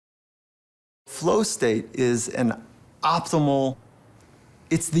flow state is it's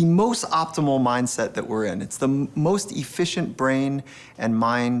the most optimal mindset that we're in. It's the most efficient brain and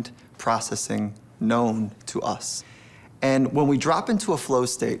mind processing known to us. And when we drop into a flow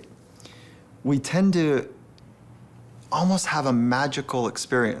state, we tend to almost have a magical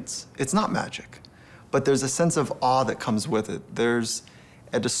experience. It's not magic, but there's a sense of awe that comes with it. There's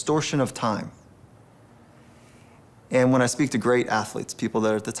a distortion of time. And when I speak to great athletes, people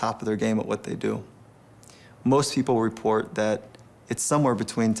that are at the top of their game at what they do, most people report that it's somewhere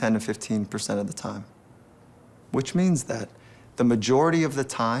between 10 to 15% of the time, which means that the majority of the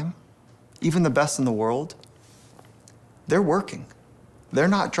time, even the best in the world, they're working. They're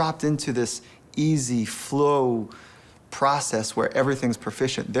not dropped into this easy flow process where everything's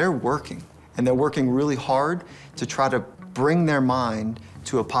proficient. They're working, and they're working really hard to try to bring their mind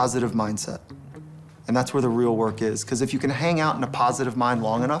to a positive mindset. And that's where the real work is, because if you can hang out in a positive mind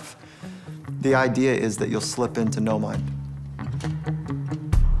long enough, the idea is that you'll slip into no mind.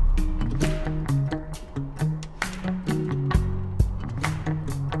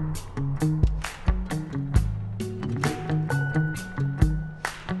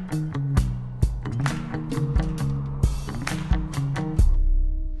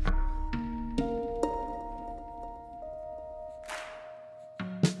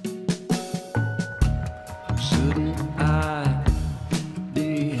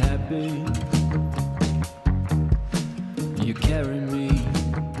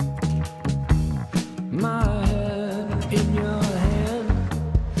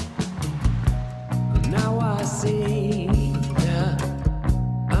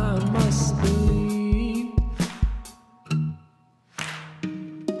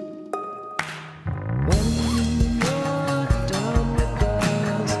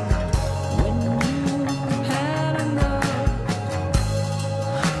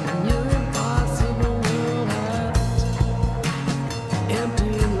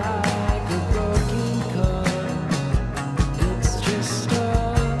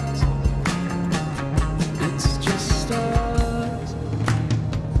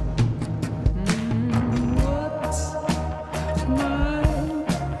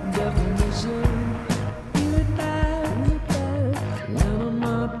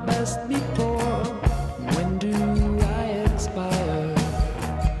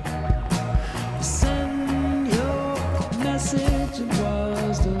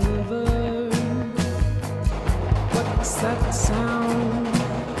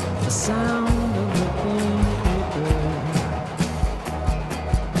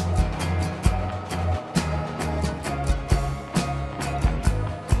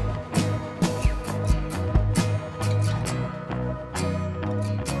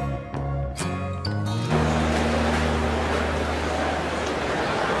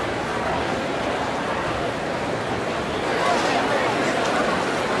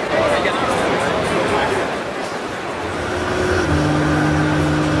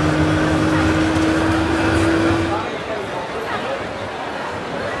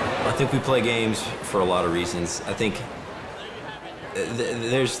 I think we play games for a lot of reasons. I think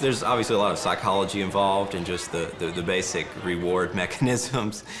there's obviously a lot of psychology involved in just the basic reward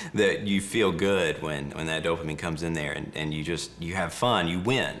mechanisms that you feel good when that dopamine comes in there and you have fun, you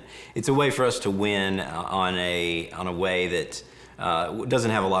win. It's a way for us to win on a way that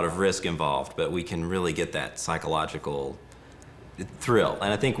doesn't have a lot of risk involved, but we can really get that psychological thrill.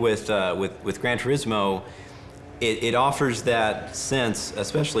 And I think with Gran Turismo, it offers that sense,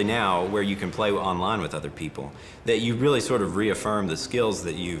 especially now where you can play online with other people, that you really sort of reaffirm the skills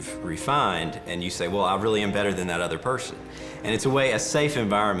that you've refined and you say, well, I really am better than that other person. And it's a safe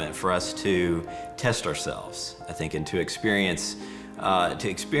environment for us to test ourselves, I think, and to experience,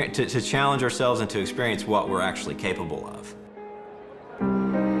 to challenge ourselves and to experience what we're actually capable of.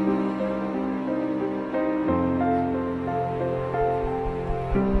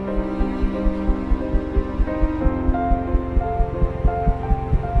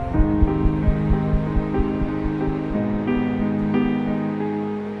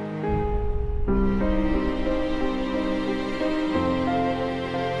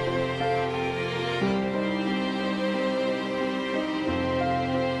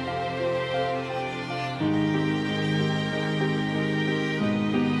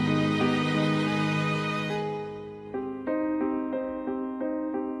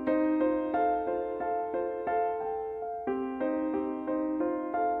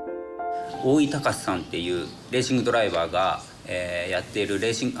大井隆さんっていうレーシングドライバーが、やっている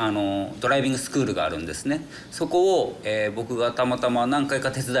ドライビングスクールがあるんですね。そこを、僕がたまたま何回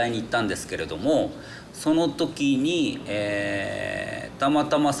か手伝いに行ったんですけれども、その時に、たま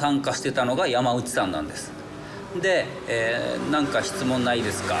たま参加してたのが山内さんなんです。で、なんか質問ない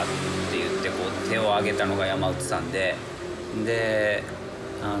ですかって言ってこう手を挙げたのが山内さんで、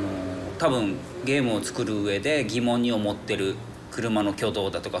多分ゲームを作る上で疑問に思ってる車の挙動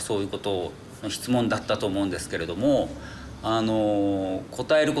だとかそういうことの質問だったと思うんですけれども、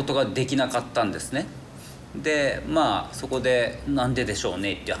答えることができなかったんですね。でまあそこでなんででしょう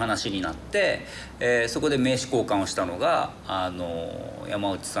ねっていう話になって、そこで名刺交換をしたのが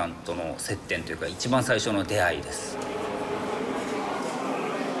山内さんとの接点というか一番最初の出会いです。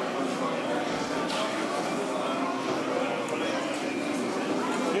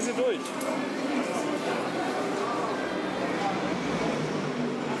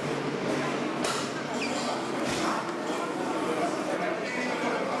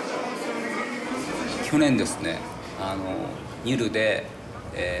去年ですね、ニルで、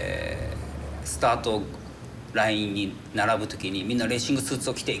スタートラインに並ぶ時にみんなレーシングスーツ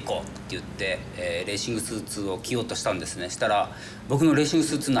を着ていこうって言って、レーシングスーツを着ようとしたんですね。したら僕のレーシング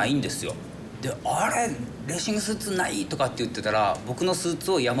スーツないんですよ。であれレーシングスーツないとかって言ってたら僕のスー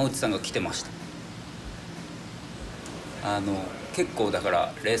ツを山内さんが着てました。結構だか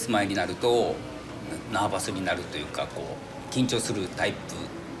らレース前になるとナーバスになるというかこう緊張するタイプ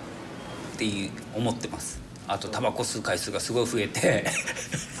って思ってます。あとタバコ吸う回数がすごい増えて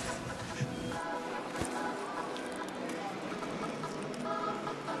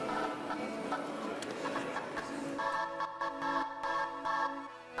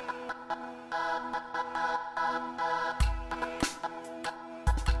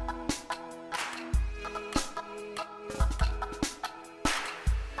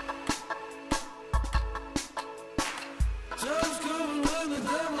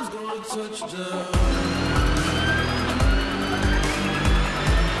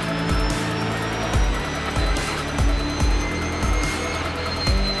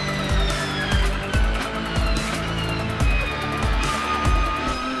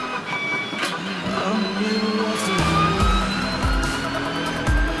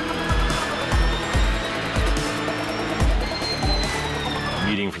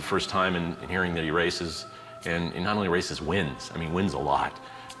For the first time and hearing that he races, and not only races, wins. I mean, wins a lot.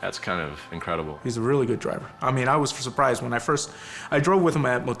 That's kind of incredible. He's a really good driver. I mean, I was surprised when I drove with him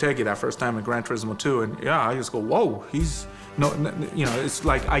at Motegi that first time at Gran Turismo 2, and yeah, I just go, whoa, he's, you know, it's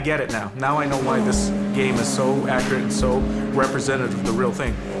like, I get it now. Now I know why this game is so accurate and so representative of the real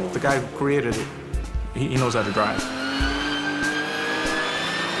thing. The guy who created it, he knows how to drive.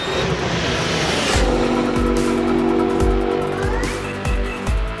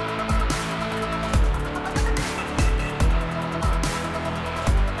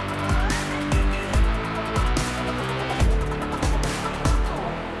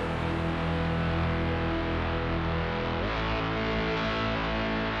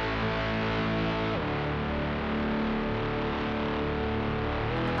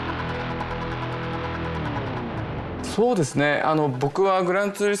そうですね、僕はグラ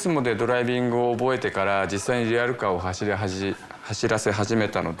ンツーリスモでドライビングを覚えてから実際にリアルカーを走らせ始め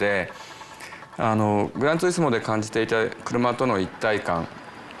たので、グランツーリスモで感じていた車との一体感、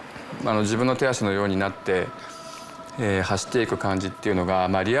自分の手足のようになって、走っていく感じっていうのが、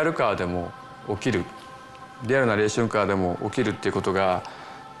リアルカーでも起きる、リアルなレーシングカーでも起きるっていうことが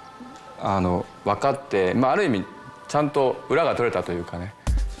分かって、ある意味ちゃんと裏が取れたというかね、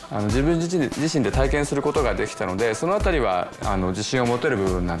自分自身で体験することができたので、そのあたりは自信を持てる部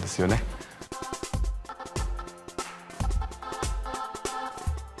分なんですよね。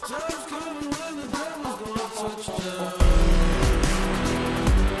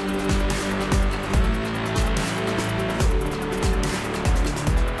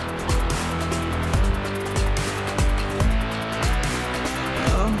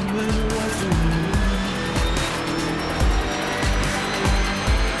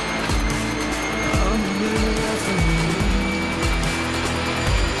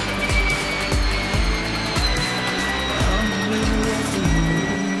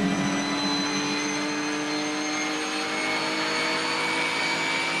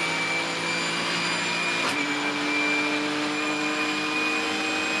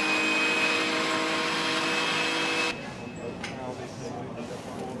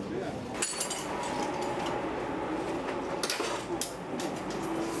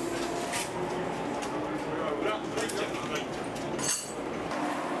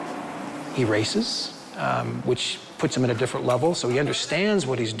He races, which puts him at a different level, so he understands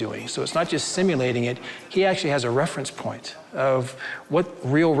what he's doing. So it's not just simulating it, he actually has a reference point of what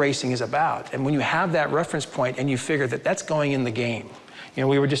real racing is about. And when you have that reference point and you figure that that's going in the game, You know,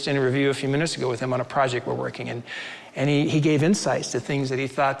 we were just in a review a few minutes ago with him on a project we're working in, and he gave insights to things that he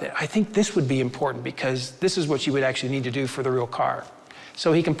thought that, I think this would be important because this is what you would actually need to do for the real car.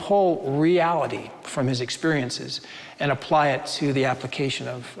 So he can pull reality from his experiences and apply it to the application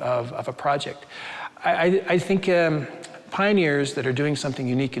of a project. I think pioneers that are doing something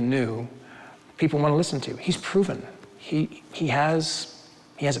unique and new, people want to listen to. He's proven. He has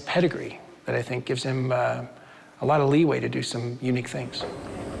a pedigree that I think gives him a lot of leeway to do some unique things.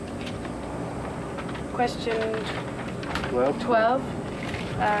 Question 12.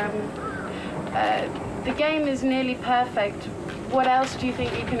 The game is nearly perfect. What else do you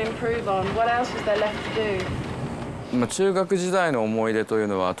think you can improve on? What else is there left to do? 中学時代の思い出という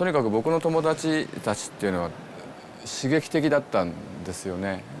のはとにかく僕の友達たちっていうのは刺激的だったんですよ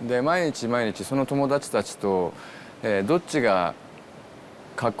ね。で毎日毎日その友達たちと、どっちが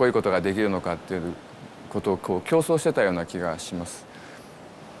かっこいいことができるのかっていうことをこう競争してたような気がします。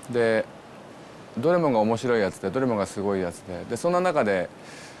でどれもが面白いやつでどれもがすごいやつでそんな中で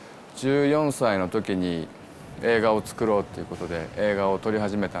14歳の時に映画を作ろうということで映画を撮り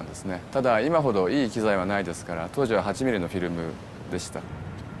始めたんですね。ただ今ほどいい機材はないですから当時は8ミリのフィルムでした。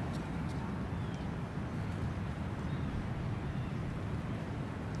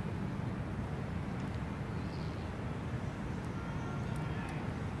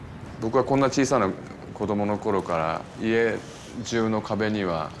僕はこんな小さな子供の頃から家中の壁に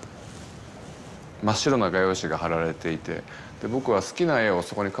は真っ白な画用紙が貼られていてで僕は好きな絵を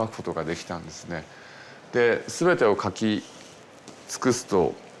そこに描くことができたんですね。で全てを描き尽くす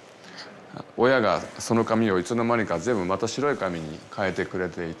と親がその紙をいつの間にか全部また白い紙に変えてくれ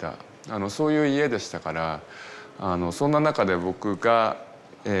ていたそういう家でしたからそんな中で僕が、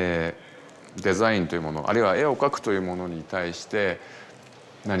デザインというものあるいは絵を描くというものに対して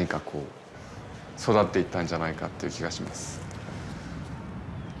何かこう育っていったんじゃないかっていう気がします。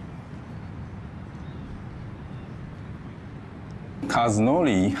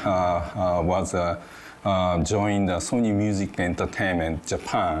Kazunori joined Sony Music Entertainment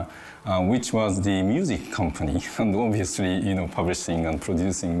Japan, which was the music company, and obviously, publishing and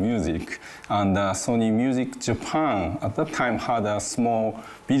producing music. And Sony Music Japan at that time had a small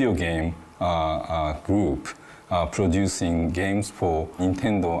video game group producing games for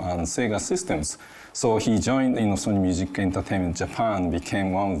Nintendo and Sega systems. So he joined Sony Music Entertainment Japan,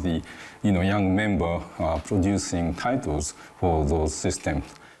 became one of the young member producing titles for those systems.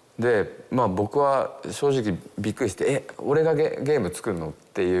 で僕は正直びっくりして俺がゲーム作るのっ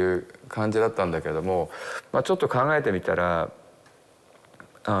ていう感じだったんだけども、ちょっと考えてみたら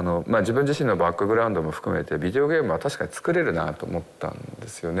自分自身のバックグラウンドも含めてビデオゲームは確かに作れるなと思ったんで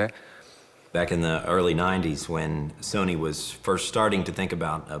すよね。Back in the early 90s, when Sony was first starting to think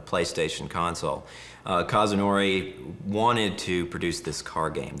about a PlayStation console, Kazunori wanted to produce this car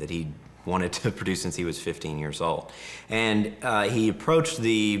game that he wanted to produce since he was 15 years old. And he approached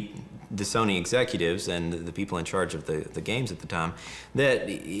the Sony executives and the people in charge of the games at the time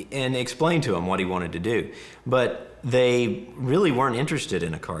and explained to them what he wanted to do. But they really weren't interested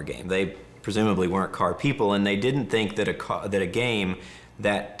in a car game. They presumably weren't car people, and they didn't think that a game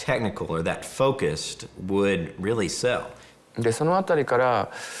that technical or that focused would really sell. でそのあたりか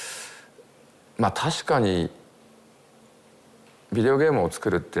ら確かにビデオゲームを作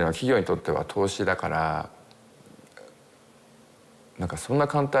るっていうのは企業にとっては投資だからなんかそんな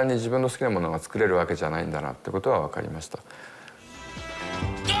簡単に自分の好きなものが作れるわけじゃないんだなってことは分かりました。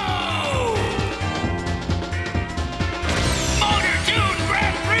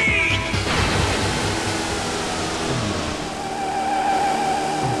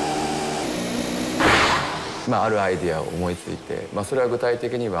あるアイディアを思いついて、それは具体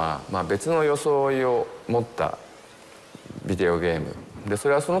的には、別の装いを持ったビデオゲームでそ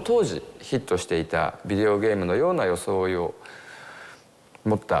れはその当時ヒットしていたビデオゲームのような装いを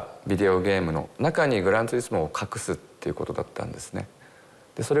持ったビデオゲームの中にグランツーリスモを隠すっていうことだったんですね。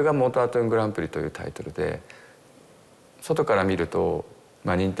でそれがモータートゥーングランプリというタイトルで外から見ると、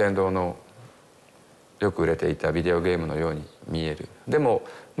任天堂のよく売れていたビデオゲームのように見える。でも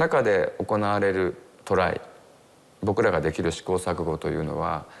中で行われるトライ僕らができる試行錯誤というの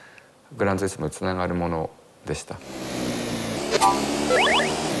はグランツーリスモにつながるものでした。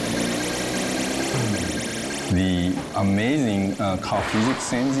The amazing car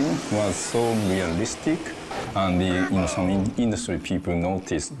physics engine was so realistic, and some industry people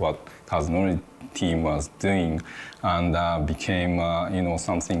noticed what Kazunori team was doing, and became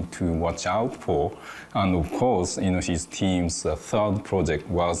something to watch out for. And of course, his team's third project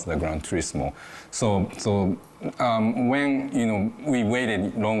was the Gran Turismo. So when we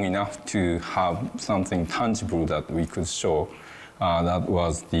waited long enough to have something tangible that we could show, That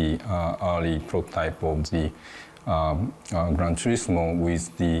was the early prototype of the Gran Turismo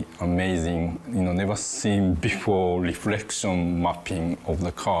with the amazing, never seen before reflection mapping of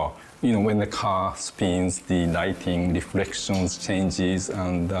the car. When the car spins, the lighting, reflections changes,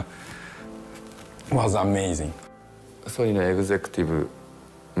 and was amazing. ソニーのエグゼクティブ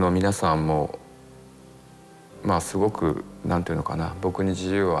の皆さんもすごくなんていうのかな、僕に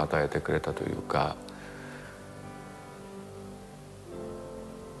自由を与えてくれたというか、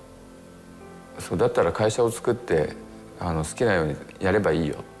そうだったら会社を作って好きなようにやればいい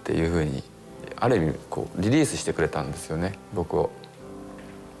よっていうふうにある意味リリースしてくれたんですよね、僕を。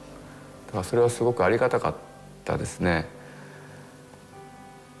だからそれはすごくありがたかったですね。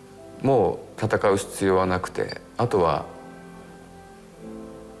もう戦う必要はなくて、あとは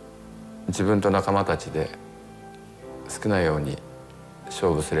自分と仲間たちで好きなように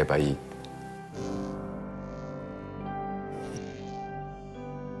勝負すればいい。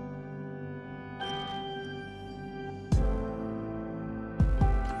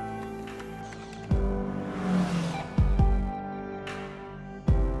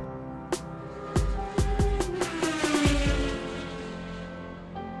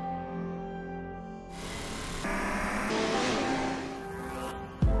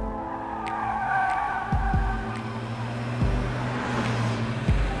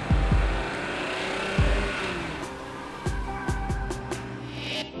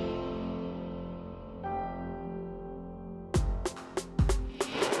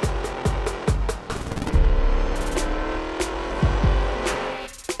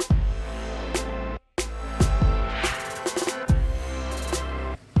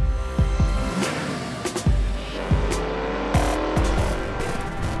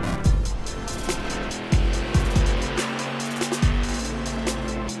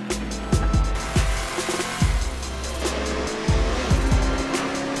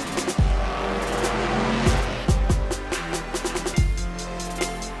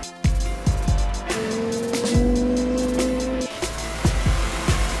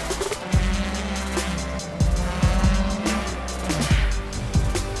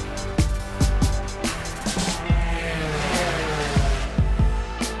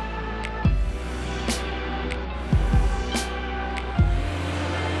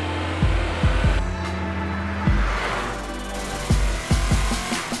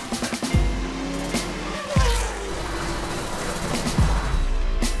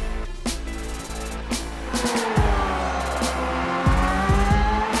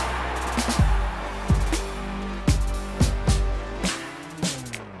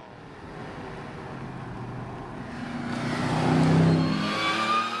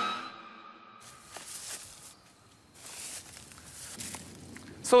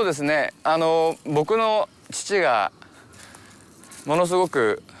そうですね、僕の父がものすご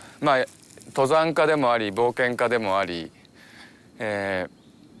く登山家でもあり冒険家でもあり、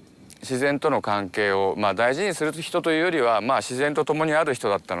自然との関係を大事にする人というよりは自然と共にある人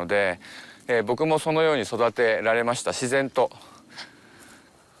だったので、僕もそのように育てられました、自然と。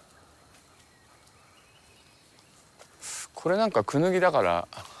これなんかクヌギだから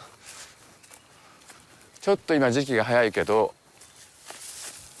ちょっと今時期が早いけど、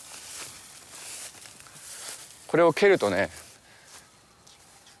これを蹴るとね、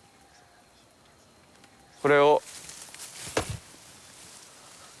これを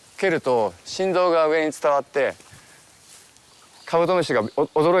蹴ると振動が上に伝わってカブトムシが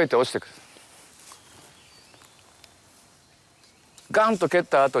驚いて落ちてくる。ガンと蹴っ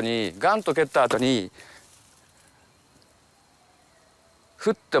た後に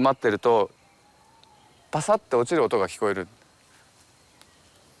ふって待ってるとパサッて落ちる音が聞こえる。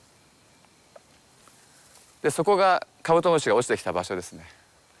でそこがカブトムシが落ちてきた場所ですね。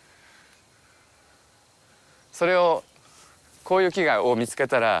それをこういう木を見つけ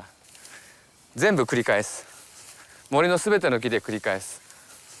たら全部繰り返す。森のすべての木で繰り返す。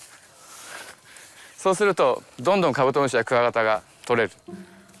そうするとどんどんカブトムシやクワガタが取れる。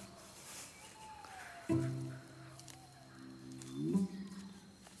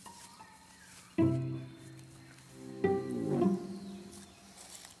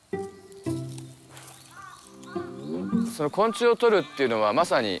その昆虫を取るっていうのはま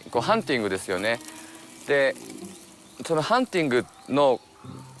さにハンティングですよね。でそのハンティングの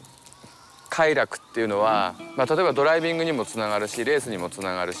快楽っていうのは、例えばドライビングにもつながるしレースにもつ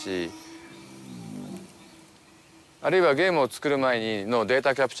ながるし、あるいはゲームを作る前のデー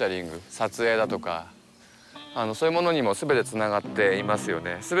タキャプチャリング、撮影だとかそういうものにも全てつながっていますよ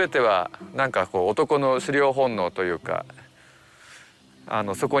ね。全てはなんか男の狩猟本能というか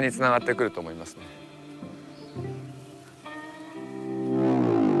そこにつながってくると思いますね。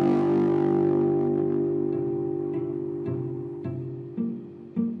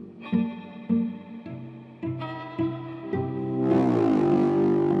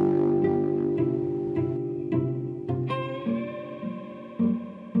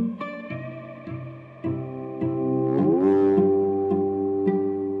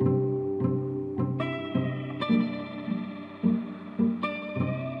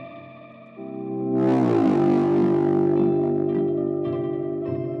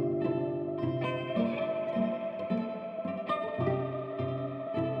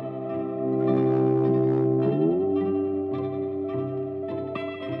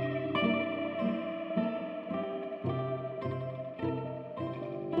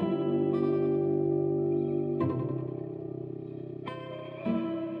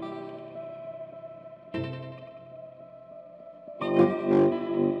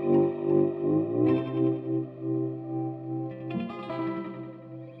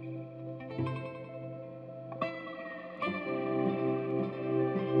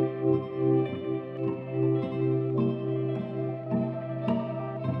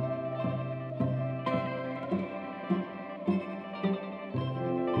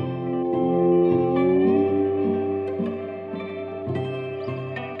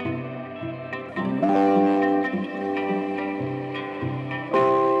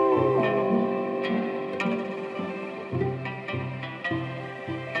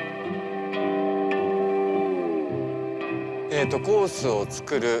コースを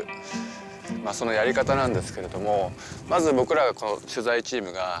作る、そのやり方なんですけれども、まず僕らがこの取材チー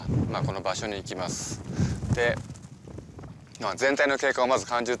ムが、この場所に行きます。で、全体の景観をまず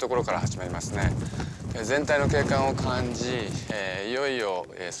感じるところから始まりますね。全体の景観を感じ、いよいよ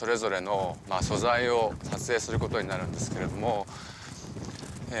それぞれの、素材を撮影することになるんですけれども、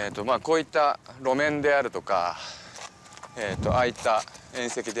こういった路面であるとか、ああいった縁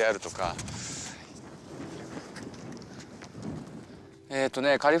石であるとか、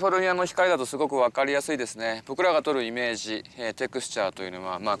カリフォルニアの光だとすごく分かりやすいですね。僕らが撮るイメージ、テクスチャーというの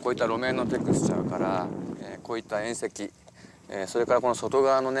は、こういった路面のテクスチャーから、こういった縁石、それからこの外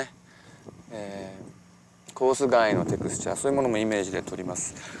側のね、コース外のテクスチャー、そういうものもイメージで撮りま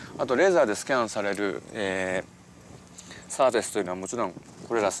す。あとレーザーでスキャンされる、サーフェスというのはもちろん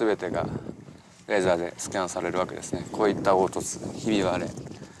これら全てがレーザーでスキャンされるわけですね。こういった凹凸、ひび割れ、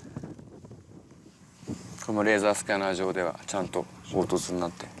このレーザースキャナー上ではちゃんと凹凸にな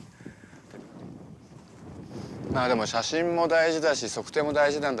って、でも写真も大事だし測定も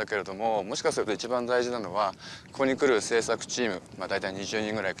大事なんだけれども、もしかすると一番大事なのはここに来る制作チーム、大体20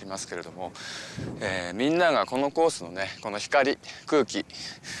人ぐらい来ますけれども、みんながこのコースのね、この光、空気、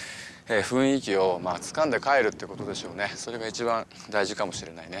雰囲気を掴んで帰るってことでしょうね。それが一番大事かもし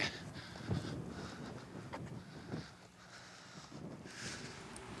れないね。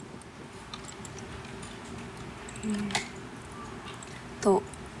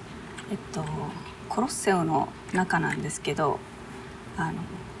コロッセオの中なんですけど、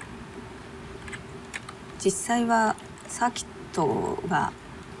実際はサーキットが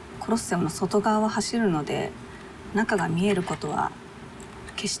コロッセオの外側を走るので中が見えることは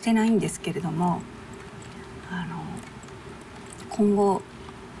決してないんですけれども、今後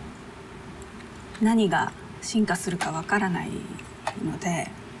何が進化するかわからないので、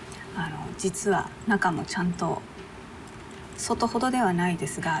実は中もちゃんと外ほどではないで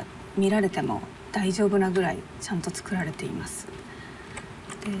すが見られても大丈夫なぐらいちゃんと作られています。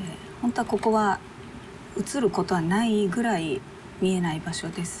で、本当はここは映ることはないぐらい見えない場所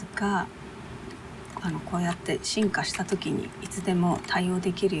ですが、こうやって進化した時にいつでも対応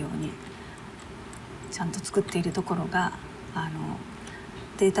できるようにちゃんと作っているところが、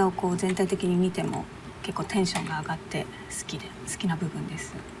データをこう全体的に見ても結構テンションが上がって好きな部分で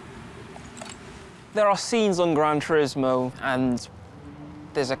す。There are scenes on Gran Turismo, and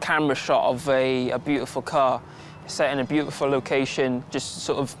there's a camera shot of a beautiful car set in a beautiful location, just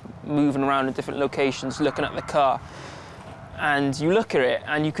sort of moving around in different locations, looking at the car. And you look at it,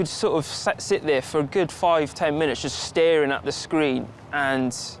 and you could sort of sit there for a good 5-10 minutes just staring at the screen,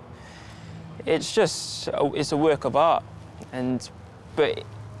 and it's a work of art. But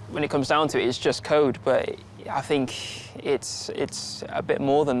when it comes down to it, it's just code. But I think it's a bit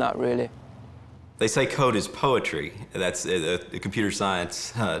more than that, really. They say code is poetry. That's a computer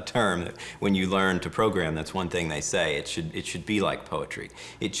science term. When you learn to program, that's one thing they say. It should be like poetry.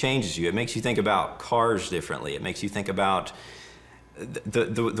 It changes you. It makes you think about cars differently. It makes you think about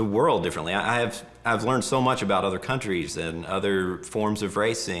the world differently. I've learned so much about other countries and other forms of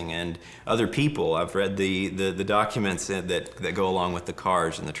racing and other people. I've read the documents that go along with the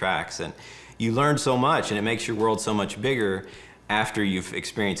cars and the tracks, and you learn so much, and it makes your world so much bigger after you've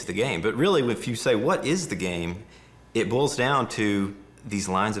experienced the game. But really, if you say, what is the game? It boils down to these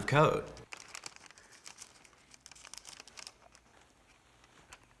lines of code.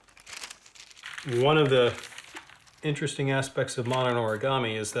 One of the interesting aspects of modern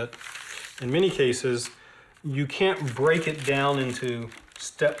origami is that in many cases, you can't break it down into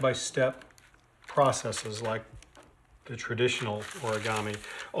step-by-step processes like the traditional origami.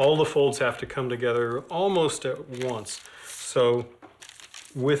 All the folds have to come together almost at once. So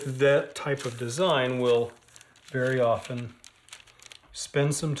with that type of design, we'll very often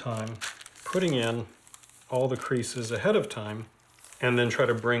spend some time putting in all the creases ahead of time and then try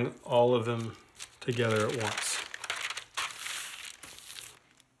to bring all of them together at once.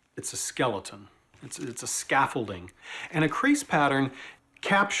 It's a skeleton. It's a scaffolding. And a crease pattern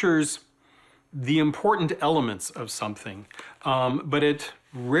captures the important elements of something, but it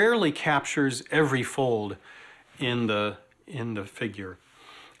rarely captures every fold in the figure.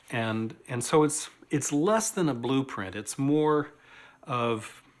 And so it's less than a blueprint. It's more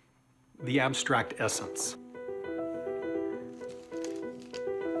of the abstract essence.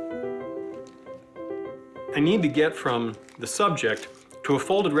 I need to get from the subject to a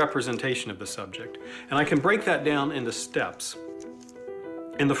folded representation of the subject. And I can break that down into steps.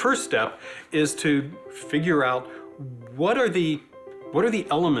 And the first step is to figure out what are the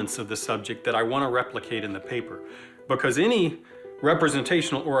elements of the subject that I want to replicate in the paper. Because any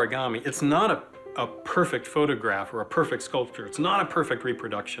representational origami, it's not a a perfect photograph or a perfect sculpture. It's not a perfect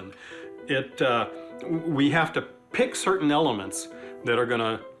reproduction. We have to pick certain elements that are going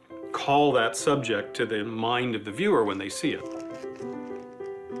to call that subject to the mind of the viewer when they see it.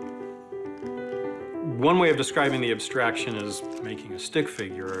 One way of describing the abstraction is making a stick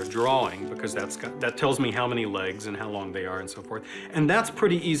figure or a drawing, because that tells me how many legs and how long they are and so forth. And that's a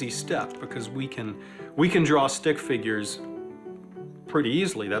pretty easy step, because we can draw stick figures pretty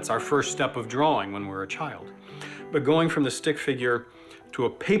easily. That's our first step of drawing when we're a child. But going from the stick figure to a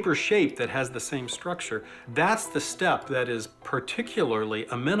paper shape that has the same structure, that's the step that is particularly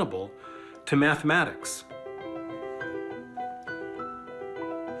amenable to mathematics.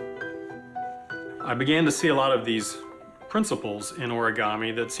 I began to see a lot of these principles in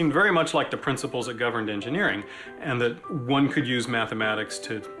origami that seemed very much like the principles that governed engineering, and that one could use mathematics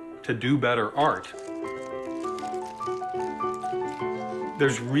to do better art.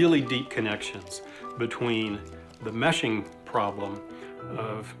 There's really deep connections between the meshing problem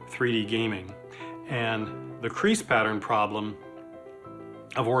of 3D gaming and the crease pattern problem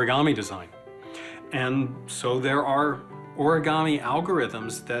of origami design. And so there are origami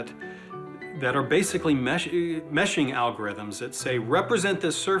algorithms that are basically meshing algorithms that say represent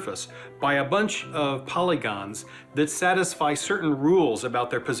this surface by a bunch of polygons that satisfy certain rules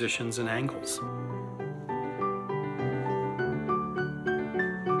about their positions and angles.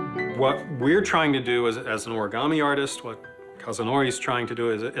 What we're trying to do as an origami artist, what Kazunori is trying to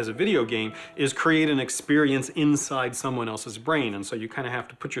do as a video game, is create an experience inside someone else's brain, and so you kind of have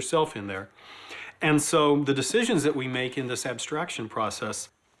to put yourself in there. And so the decisions that we make in this abstraction process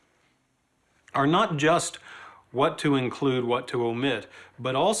are not just what to include, what to omit,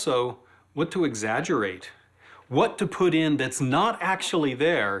 but also what to exaggerate, what to put in that's not actually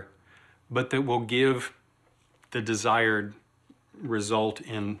there, but that will give the desired result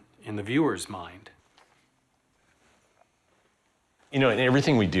in the viewer's mind. You know, in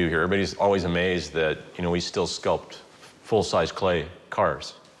everything we do here, everybody's always amazed that, you know, we still sculpt full-size clay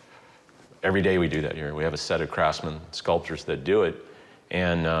cars. Every day we do that here. We have a set of craftsmen, sculptors that do it,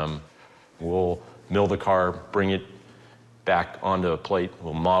 and we'll mill the car, bring it back onto a plate,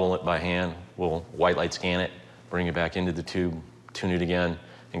 we'll model it by hand, we'll white light scan it, bring it back into the tube, tune it again,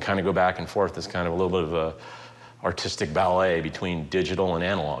 and kind of go back and forth. It's kind of a little bit of a artistic ballet between digital and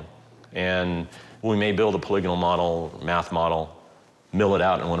analog. And we may build a polygonal model, math model, mill it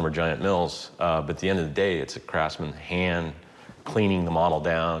out in one of our giant mills, but at the end of the day, it's a craftsman hand cleaning the model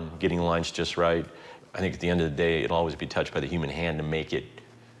down, getting the lines just right. I think at the end of the day, it'll always be touched by the human hand to make it,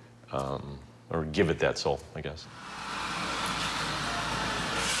 or give it that soul, I guess.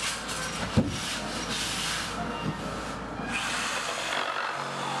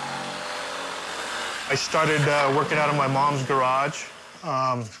 I started working out of my mom's garage,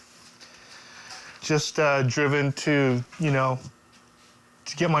 just driven to, you know,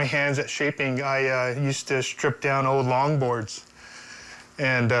 to get my hands at shaping. I used to strip down old longboards,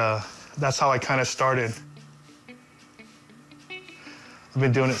 and that's how I kind of started. I've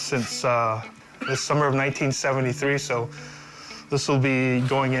been doing it since the summer of 1973, so this will be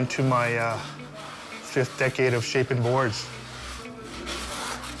going into my 5th decade of shaping boards.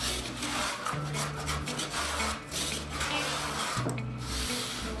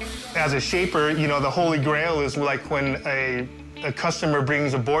 As a shaper, you know, the holy grail is like when a customer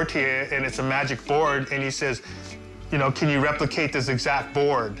brings a board to you and it's a magic board and he says, you know, can you replicate this exact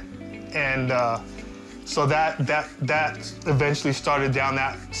board? And so that eventually started down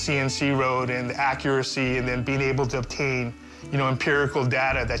that CNC road and the accuracy, and then being able to obtain, you know, empirical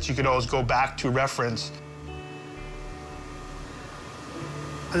data that you could always go back to reference.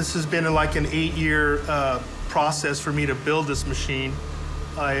 This has been like an 8-year process for me to build this machine.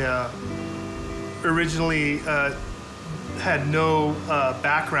 I originally had no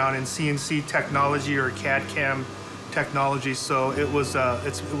background in CNC technology or CAD/CAM technology, so it was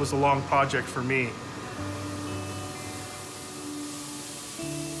a long project for me.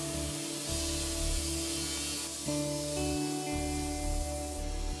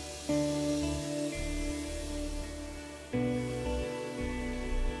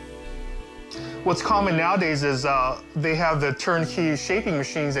 What's common nowadays is they have the turnkey shaping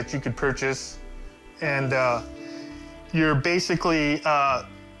machines that you could purchase, and you're basically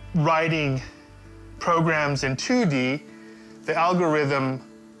writing programs in 2D. The algorithm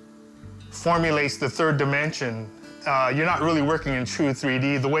formulates the 3rd dimension. You're not really working in true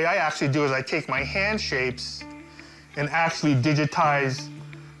 3D. The way I actually do is I take my hand shapes and actually digitize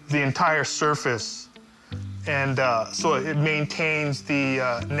the entire surface. And so it maintains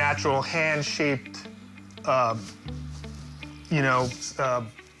the natural hand-shaped, you know,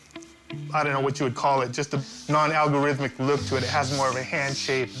 I don't know what you would call it, just a non-algorithmic look to it. It has more of a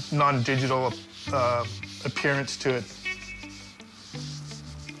hand-shaped, non-digital appearance to it.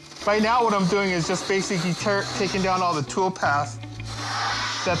 Right now, what I'm doing is just basically taking down all the toolpath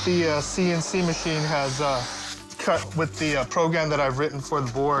that the CNC machine has cut with the program that I've written for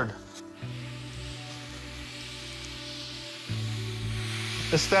the board.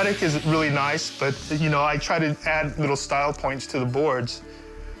 Aesthetic is really nice, but you know, I try to add little style points to the boards,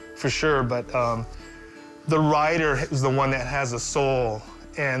 for sure. But the rider is the one that has a soul,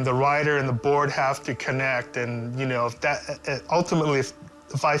 and the rider and the board have to connect. And you know, if that ultimately,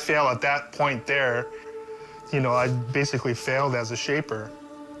 if I fail at that point there, you know, I basically failed as a shaper.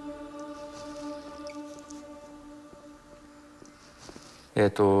フ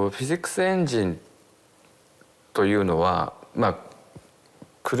ィジックスエンジンというのは、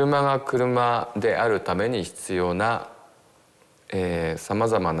車が車であるために必要なさま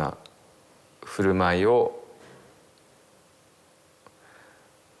ざまな振る舞いを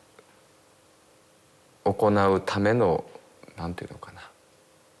行うためのなんていうのかな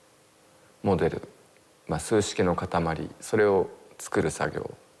モデル、数式の塊、それを作る作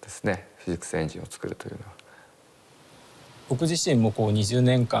業ですね。フィジックスエンジンを作るというのは。僕自身も20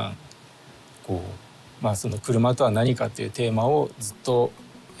年間その車とは何かというテーマをずっと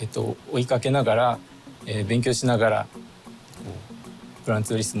追いかけながら、勉強しながらグラン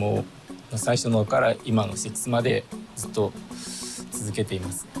ツーリスモの最初のから今の6までずっと続けていま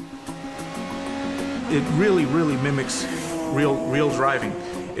す。It really mimics real driving.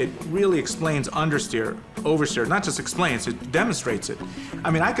 It really explains understeer, oversteer. Not just explains, it demonstrates it.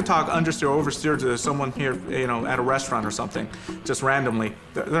 I mean, I could talk understeer, oversteer to someone here, you know, at a restaurant or something, just randomly.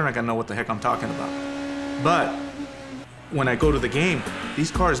 They're not gonna know what the heck I'm talking about. But when I go to the game,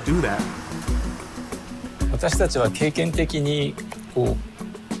 these cars do that. 私たちは経験的に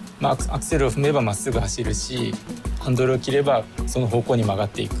アクセルを踏めばまっすぐ走るし、ハンドルを切ればその方向に曲がっ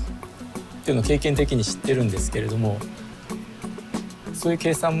ていくっていうのを経験的に知ってるんですけれども、そういう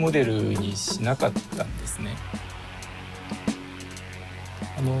計算モデルにしなかったんですね。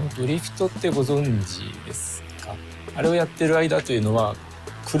ドリフトってご存知ですか？あれをやってる間というのは、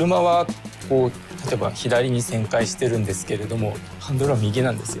車は例えば左に旋回してるんですけれども、ハンドルは右な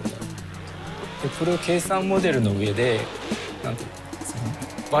んですよね。でこれを計算モデルの上で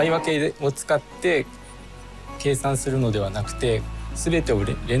倍分けを使って計算するのではなくて、全てを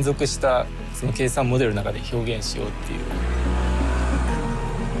連続したその計算モデルの中で表現しようっていう。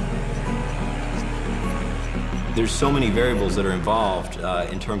There's so many variables that are involved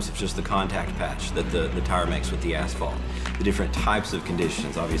in terms of just the contact patch that the tire makes with the asphalt. The different types of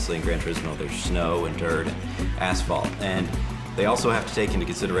conditions. Obviously in Gran Turismo there's snow and dirt and asphalt. And they also have to take into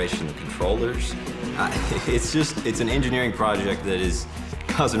consideration the controllers. It's an engineering project that is,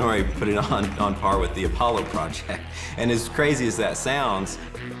 Kazunori put it on par with the Apollo project. And as crazy as that sounds,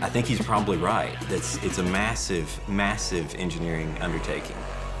 I think he's probably right. It's a massive engineering undertaking.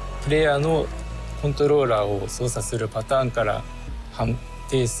 プレイヤーのコントローラーを操作するパターンから判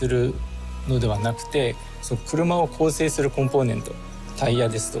定するのではなくて、その車を構成するコンポーネント、タイヤ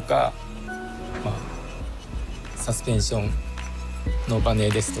ですとか、サスペンションのバネ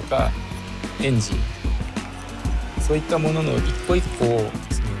ですとか、エンジン、そういったものの一個一個を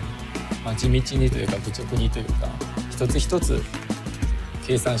地道にというか愚直にというか一つ一つ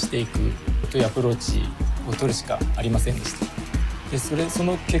計算していくというアプローチを取るしかありませんでした。でそ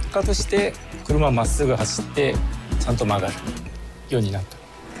の結果として車はまっすぐ走ってちゃんと曲がるようになった。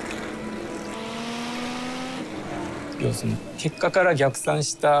その結果から逆算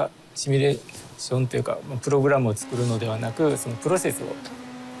したシミュレーションというかプログラムを作るのではなく、そのプロセスを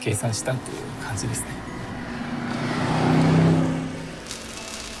計算したという感じですね。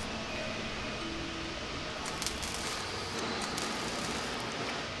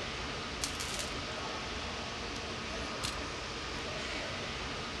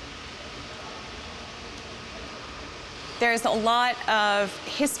There's a lot of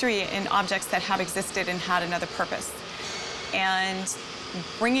history in objects that have existed and had another purpose. And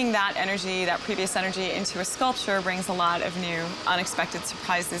bringing that energy, that previous energy, into a sculpture brings a lot of new, unexpected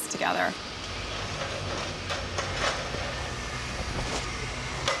surprises together.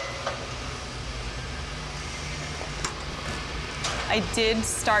 I did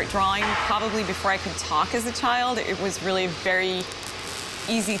start drawing probably before I could talk as a child. It was really very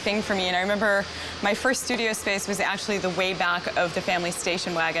easy thing for me. And I remember my first studio space was actually the way back of the family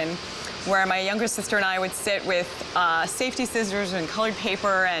station wagon, where my younger sister and I would sit with safety scissors and colored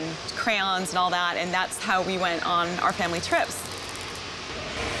paper and crayons and all that, and that's how we went on our family trips.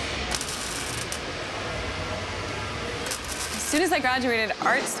 soon as I graduated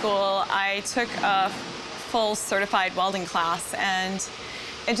art school, I took a full certified welding class, and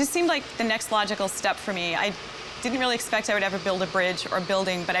it just seemed like the next logical step for me. I didn't really expect I would ever build a bridge or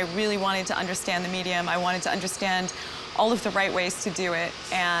building, but I really wanted to understand the medium. I wanted to understand all of the right ways to do it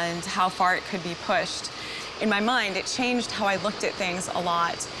and how far it could be pushed. In my mind, it changed how I looked at things a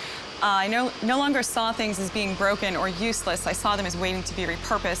lot. I no longer saw things as being broken or useless. I saw them as waiting to be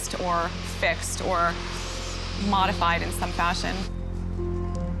repurposed or fixed or modified in some fashion.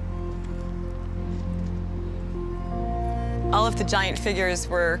 All of the giant figures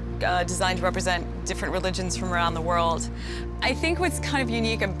were designed to represent different religions from around the world. I think what's kind of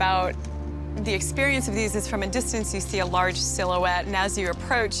unique about the experience of these is from a distance you see a large silhouette, and as you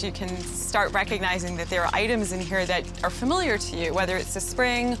approach you can start recognizing that there are items in here that are familiar to you, whether it's a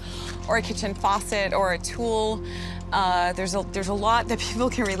spring or a kitchen faucet or a tool. There's a lot that people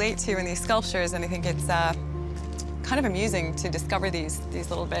can relate to in these sculptures, and I think it's kind of amusing to discover these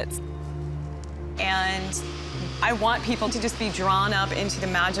little bits. And I want people to just be drawn up into the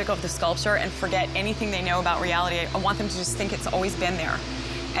magic of the sculpture and forget anything they know about reality. I want them to just think it's always been there,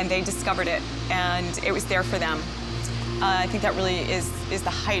 and they discovered it, and it was there for them. I think that really is the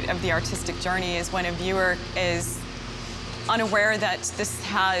height of the artistic journey, is when a viewer is unaware that this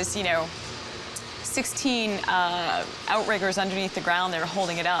has, 16 outriggers underneath the ground that are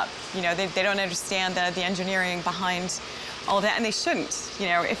holding it up. They don't understand the engineering behind all of that, and they shouldn't.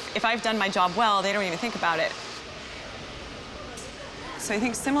 If I've done my job well, they don't even think about it. So I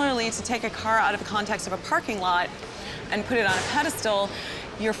think similarly, to take a car out of the context of a parking lot and put it on a pedestal,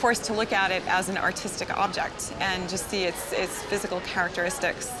 you're forced to look at it as an artistic object and just see its physical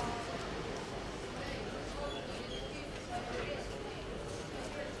characteristics.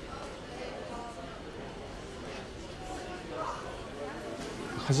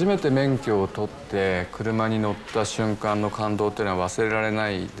初めて免許を取って車に乗った瞬間の感動っていうのは忘れられな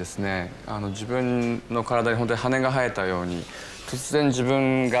いですね。自分の体に本当に羽が生えたように、突然自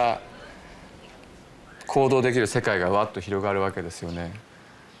分が行動できる世界がわっと広がるわけですよね。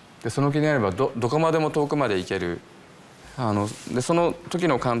でその気になればどこまでも遠くまで行ける。でその時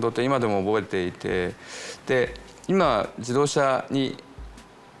の感動って今でも覚えていて、で今自動車に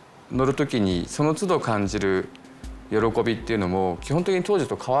乗る時にその都度感じる喜びっていうのも基本的に当時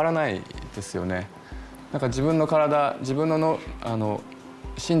と変わらないですよね。なんか自分の体、自分の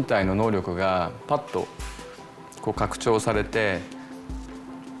身体の能力がパッとこう拡張されて、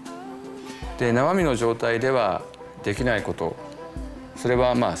で生身の状態ではできないこと、それ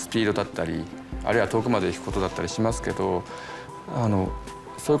はスピードだったり、あるいは遠くまで行くことだったりしますけど、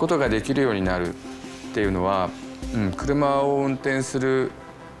そういうことができるようになるっていうのは、車を運転する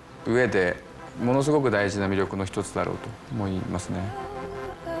上でものすごく大事な魅力の一つだろうと思いますね。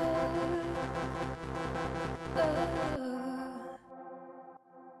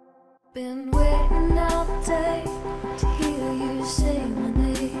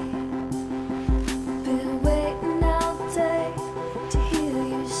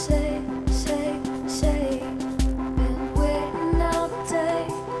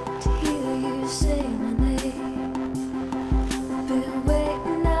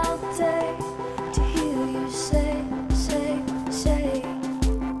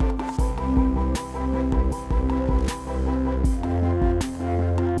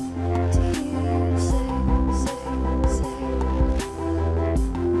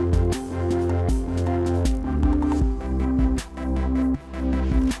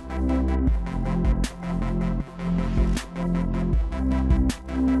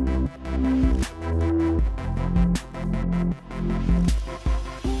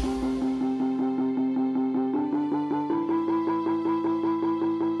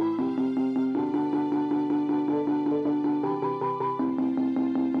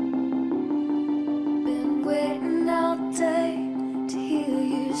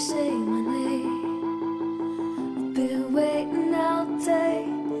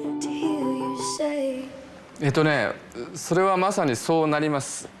それはまさにそうなりま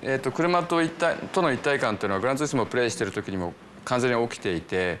す。車との一体感というのはグランツーリスモをプレイしている時にも完全に起きてい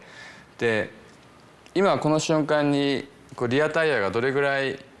て、で今この瞬間にリアタイヤがどれぐら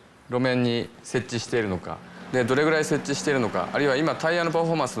い路面に設置しているのか、でどれぐらい設置しているのか、あるいは今タイヤのパフ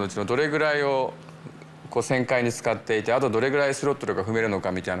ォーマンスのうちのどれぐらいを旋回に使っていて、あとどれぐらいスロットルが踏めるの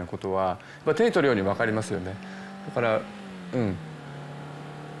かみたいなことは手に取るように分かりますよね。だから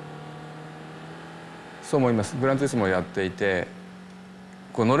そう思います。グランツーリスモをやっていて、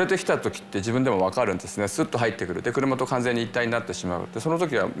乗れてきた時って自分でも分かるんですね。スッと入ってくる。で車と完全に一体になってしまう。でその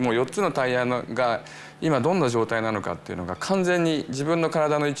時はもう4つのタイヤが今どんな状態なのかっていうのが完全に自分の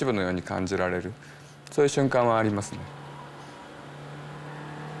体の一部のように感じられる、そういう瞬間はありますね。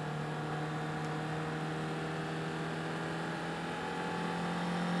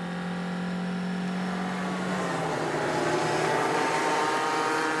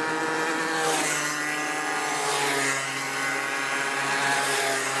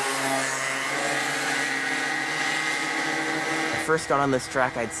first got on this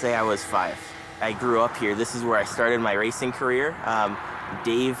track, I'd say I was 5. I grew up here. This is where I started my racing career.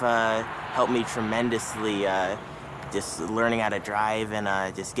 Dave helped me tremendously, just learning how to drive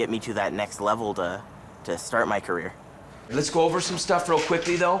and just get me to that next level to start my career. Let's go over some stuff real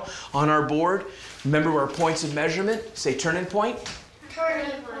quickly though. On our board, remember our points of measurement. Say turning point.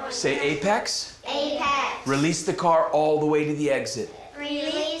 Turning point. Say apex. Apex. Release the car all the way to the exit.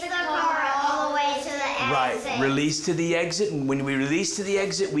 Release the car all the way to the exit. Right, release to the exit, and when we release to the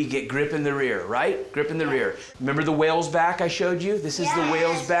exit, we get grip in the rear, right? Grip in the rear. Remember the whale's back I showed you? This is the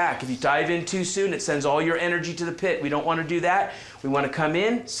whale's back. If you dive in too soon, it sends all your energy to the pit. We don't want to do that. We want to come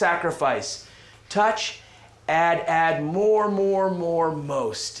in, sacrifice, touch, add, more,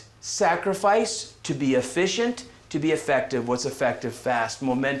 most. Sacrifice to be efficient, to be effective. What's effective? Fast.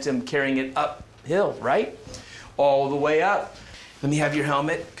 Momentum, carrying it uphill, right? All the way up. Let me have your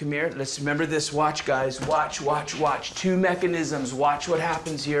helmet. Come here. Let's remember this. Watch, guys. Watch, watch, watch. 2 mechanisms. Watch what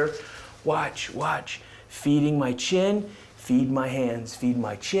happens here. Watch, watch. Feeding my chin, feed my hands. Feed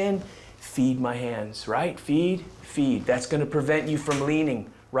my chin, feed my hands, right? Feed, feed. That's going to prevent you from leaning,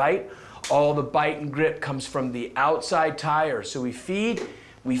 right? All the bite and grip comes from the outside tire. So we feed,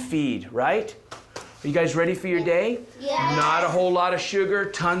 right? Are you guys ready for your day? Yeah. Not a whole lot of sugar,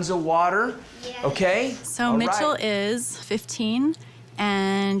 tons of water. Yeah. Okay? So all Mitchell right. is 15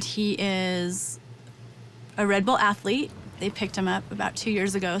 and he is a Red Bull athlete. They picked him up about 2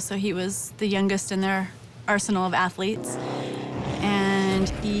 years ago, so he was the youngest in their arsenal of athletes. And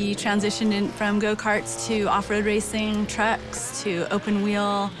he transitioned in from go-karts to off-road racing, trucks, to open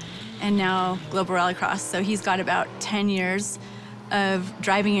wheel, and now global rallycross. So he's got about 10 years of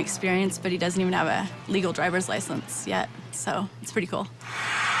driving experience, but he doesn't even have a legal driver's license yet. So it's pretty cool.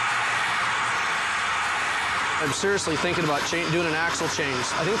 I'm seriously thinking about doing an axle change.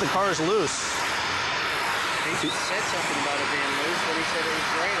 I think the car is loose. He said something about it being loose, but he said it was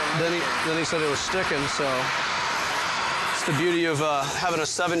great. Then he said it was sticking, so it's the beauty of having a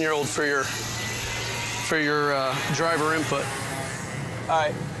 7-year-old for your driver input. All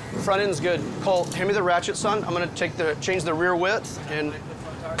right, front end's good. Cole, hand me the ratchet, son. I'm gonna change the rear width and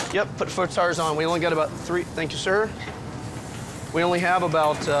yep, put foot tires on. We only got about 3. Thank you, sir. We only have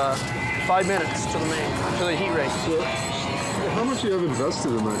about 5 minutes to the heat race. So, how much you have invested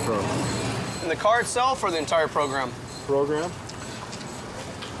in that car? In the car itself or the entire program? Program?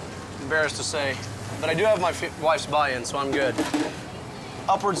 Embarrassed to say, but I do have my wife's buy-in, so I'm good.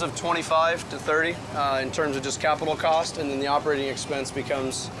 Upwards of 25 to 30 in terms of just capital cost, and then the operating expense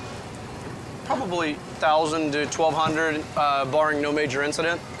becomes probably 1,000 to 1,200, barring no major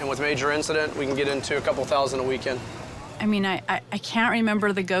incident. And with major incident, we can get into a couple thousand a weekend. I mean, I can't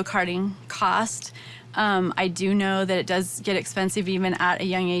remember the go-karting cost. I do know that it does get expensive even at a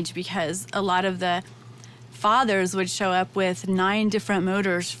young age because a lot of the fathers would show up with 9 different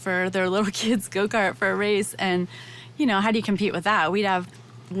motors for their little kids' go-kart for a race. And, you know, how do you compete with that? We'd have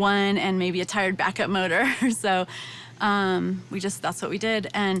 1 and maybe a tired backup motor. So that's what we did.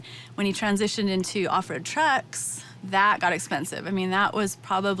 And when he transitioned into off-road trucks, that got expensive. I mean, that was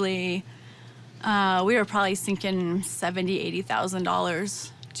probably, we were probably sinking $70,000,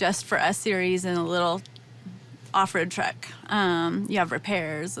 $80,000 just for S-Series and a little off-road truck. You have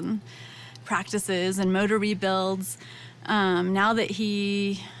repairs and practices and motor rebuilds. Now that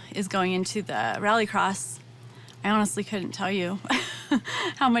he is going into the rallycross, I honestly couldn't tell you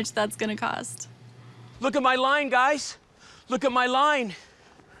how much that's gonna cost. Look at my line, guys. Look at my line.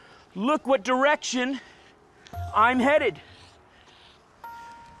 Look what direction I'm headed.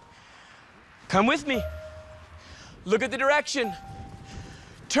 Come with me. Look at the direction.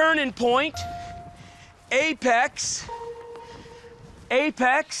 Turning point, apex,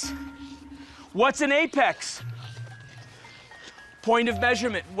 apex. What's an apex? Point of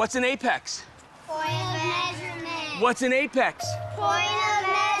measurement. What's an apex? Point of measurement. What's an apex? Point of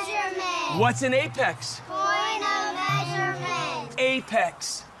measurement. What's an apex? Point of measurement.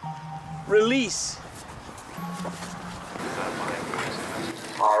 Apex. Release.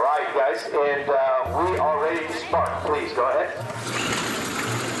 All right, guys, and we are ready to start. Please, go ahead.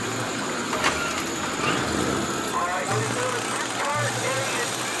 All right, we're doing a two-part area.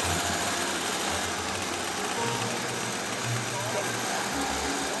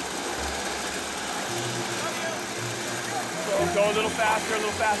 Go a little faster, a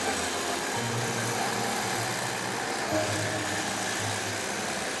little faster.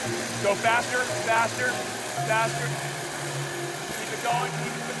 Go faster, faster, faster. Keep it going,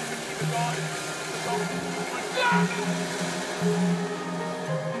 keep it going, keep it going.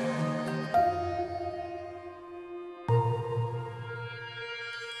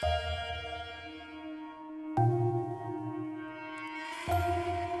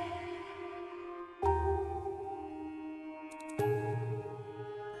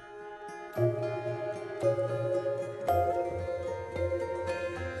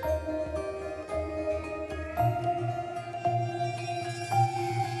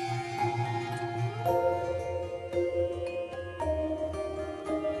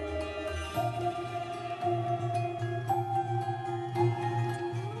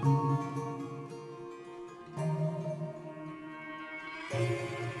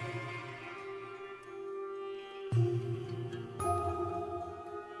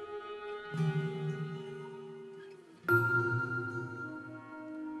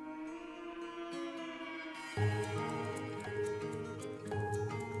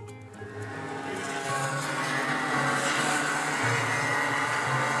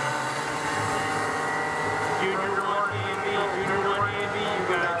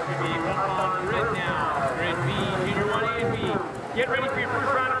 Get ready for your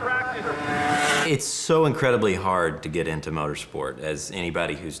first round of practice. It's so incredibly hard to get into motorsport, as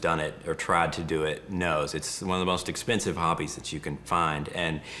anybody who's done it or tried to do it knows. It's one of the most expensive hobbies that you can find,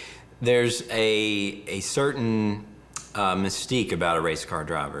 and there's a certain mystique about a race car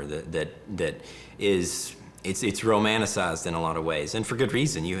driver that is it's romanticized in a lot of ways, and for good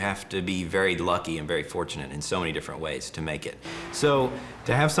reason. You have to be very lucky and very fortunate in so many different ways to make it. So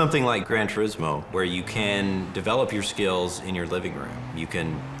to have something like Gran Turismo, where you can develop your skills in your living room, you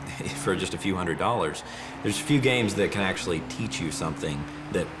can, for just a few $100s, there's a few games that can actually teach you something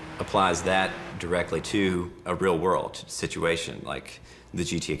that applies that directly to a real world situation. Like the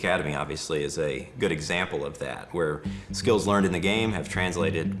GT Academy, obviously, is a good example of that, where skills learned in the game have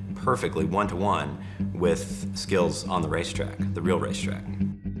translated perfectly one-to-one with skills on the racetrack, the real racetrack.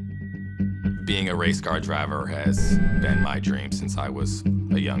 Being a race car driver has been my dream since I was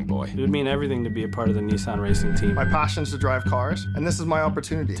a young boy. It would mean everything to be a part of the Nissan racing team. My passion is to drive cars, and this is my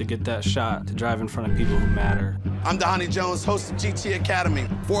opportunity. To get that shot, to drive in front of people who matter. I'm Donnie Jones, host of GT Academy.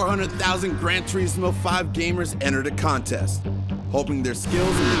 400,000 Gran Turismo 5 gamers entered a contest, hoping their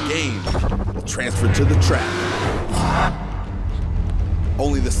skills in the game will transfer to the track.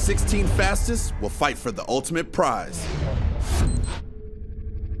 Only the 16 fastest will fight for the ultimate prize: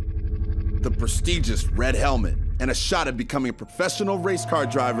 the prestigious red helmet and a shot at becoming a professional race car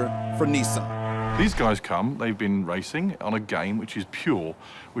driver for Nissan. These guys come, they've been racing on a game which is pure,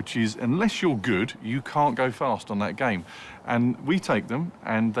 which is, unless you're good, you can't go fast on that game. And we take them,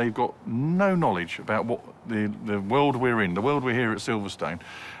 and they've got no knowledge about what the world we're in, the world we're here at Silverstone.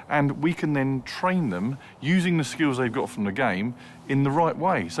 And we can then train them using the skills they've got from the game in the right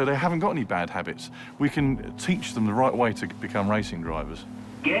way, so they haven't got any bad habits. We can teach them the right way to become racing drivers.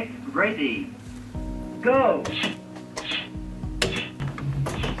 Get ready. Go.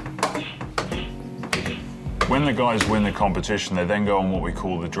 When the guys win the competition, they then go on what we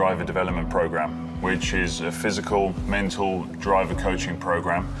call the driver development program, which is a physical, mental driver coaching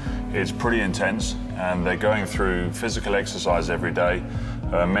program. It's pretty intense, and they're going through physical exercise every day,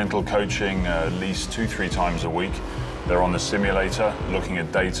 mental coaching at least 2-3 times a week. They're on the simulator, looking at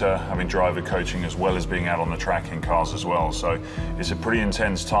data, having driver coaching, as well as being out on the track in cars as well. So it's a pretty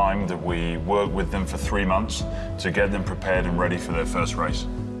intense time that we work with them for 3 months to get them prepared and ready for their first race.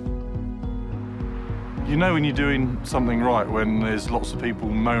 You know when you're doing something right when there's lots of people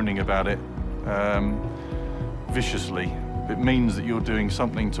moaning about it viciously. It means that you're doing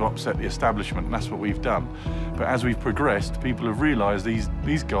something to upset the establishment, and that's what we've done. But as we've progressed, people have realised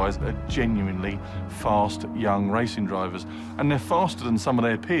these guys are genuinely fast, young racing drivers. And they're faster than some of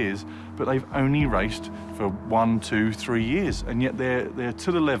their peers, but they've only raced for 1, 2, 3 years. And yet they're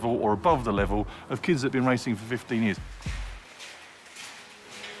to the level or above the level of kids that have been racing for 15 years.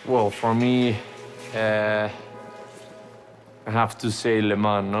 Well, for me, I have to say Le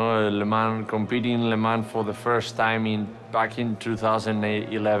Mans, no? Le Mans, competing in Le Mans for the first time back in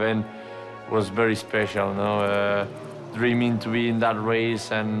 2011 was very special, no? Dreaming to be in that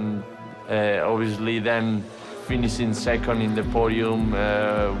race, and obviously then finishing second in the podium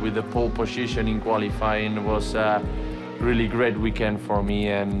with the pole position in qualifying was a really great weekend for me,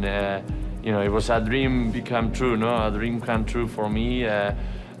 and you know, it was a dream become true, no? A dream come true for me.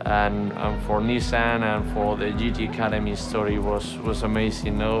 And for Nissan and for the GT Academy story was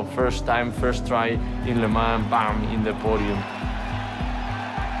amazing. No? First time, first try in Le Mans, bam, in the podium.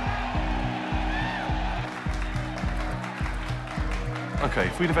 Okay,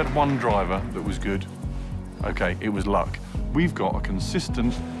 if we'd have had one driver that was good, okay, it was luck. We've got a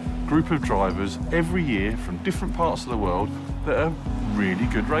consistent group of drivers every year from different parts of the world that are really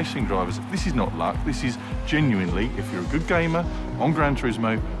good racing drivers. This is not luck, this is genuinely, if you're a good gamer on Gran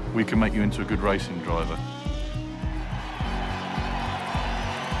Turismo, we can make you into a good racing driver.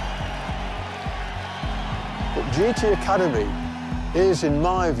 But GT Academy is, in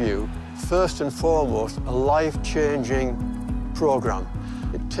my view, first and foremost, a life-changing program.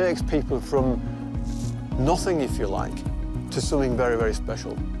 It takes people from nothing, if you like, to something very, very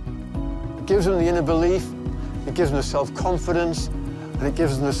special. It gives them the inner belief, it gives them the self-confidence, and it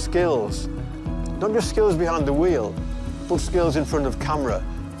gives them the skills. Not just skills behind the wheel, but skills in front of camera,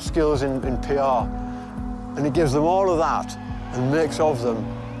 skills in PR. And it gives them all of that and makes of them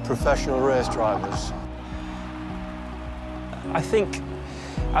professional race drivers. I think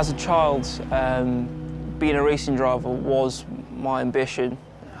as a child, being a racing driver was my ambition.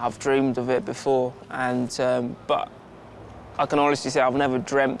 I've dreamed of it before, but I can honestly say I've never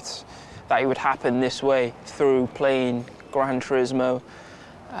dreamt that it would happen this way through playing Gran Turismo.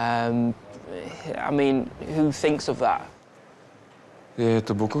 I mean, who thinks of that?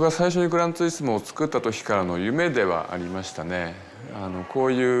 僕が最初にグランツーリスモを作った時からの夢ではありましたね。こ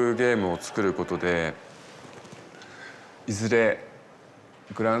ういうゲームを作ることでいずれ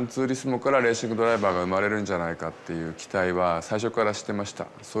グランツーリスモからレーシングドライバーが生まれるんじゃないかっていう期待は最初からしてました。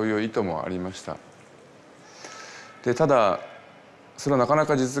そういう意図もありました。でただそれはなかな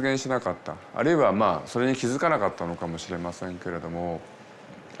か実現しなかった。あるいはまあそれに気づかなかったのかもしれませんけれども、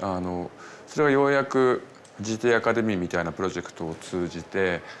それはようやく GT アカデミーみたいなプロジェクトを通じ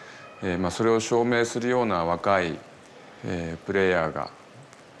て、それを証明するような若い、プレイヤーが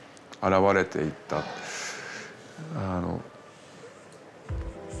現れていった。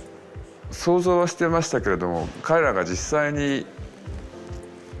想像はしてましたけれども、彼らが実際に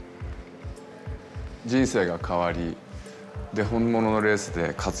人生が変わり、で本物のレース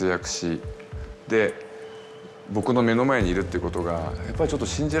で活躍し、で僕の目の前にいるっていうことがやっぱりちょっと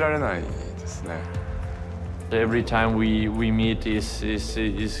信じられないですね。 Every time we meet is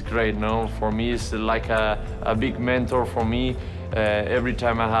great, no? For me, it's like a big mentor for me. Every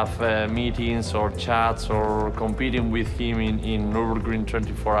time I have meetings or chats or competing with him in Nürburgring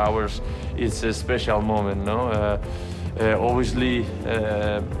 24 hours, it's a special moment, no? Obviously,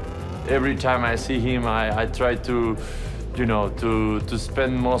 every time I see him, I try to, you know, to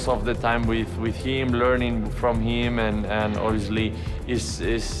spend most of the time with him, learning from him, and obviously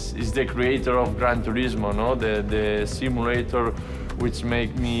is the creator of Gran Turismo, no? The simulator which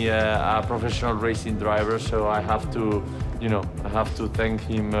make me a professional racing driver. So I have to, you know, I have to thank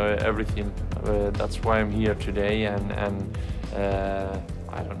him everything. That's why I'm here today, and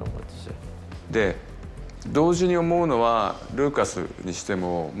I don't know what to say. で同時に思うのはルーカスにして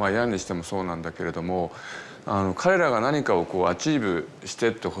も、ヤンにしてもそうなんだけれども。 彼らが何かをこうアチーブして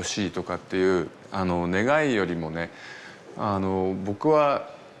ってほしいとかっていう願いよりもね、僕は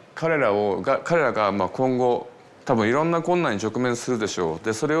彼らが今後多分いろんな困難に直面するでしょう。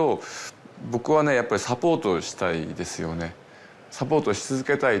でそれを僕はねやっぱりサポートしたいですよね。サポートし続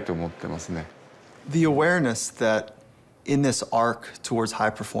けたいと思ってますね。The awareness that in this arc towards high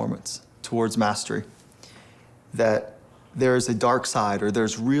performance, towards mastery, that there is a dark side or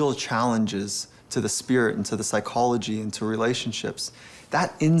there's real challenges to the spirit and to the psychology and to relationships,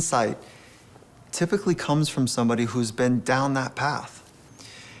 that insight typically comes from somebody who's been down that path.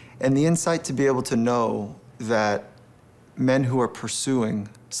 And the insight to be able to know that men who are pursuing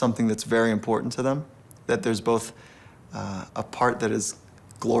something that's very important to them, that there's both a part that is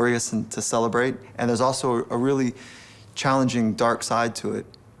glorious and to celebrate, and there's also a really challenging dark side to it,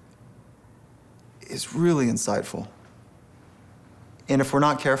 is really insightful. And if we're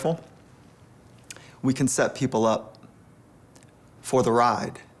not careful, we can set people up for the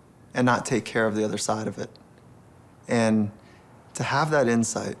ride and not take care of the other side of it. And to have that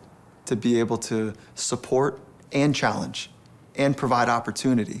insight, to be able to support and challenge and provide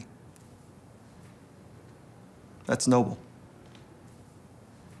opportunity, that's noble.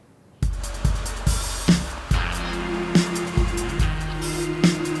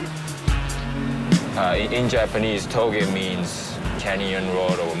 In Japanese, toge means canyon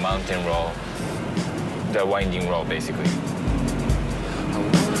road or mountain road. The winding road, basically. I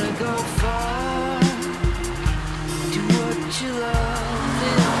wanna go far, do what you love,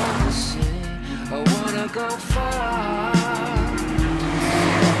 and I'll say, I wanna go far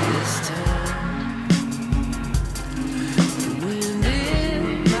this time. The wind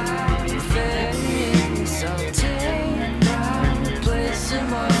in my face, I'll take my place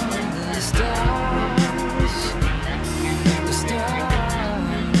among the stars.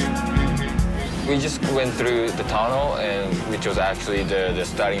 We just went through the tunnel, and which was actually the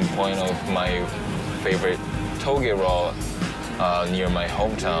starting point of my favorite toge road near my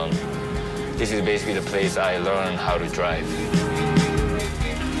hometown. This is basically the place I learned how to drive.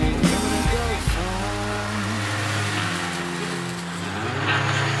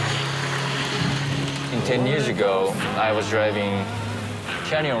 In 10 years ago, I was driving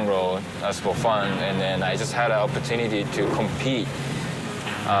Canyon Road as for fun, and then I just had an opportunity to compete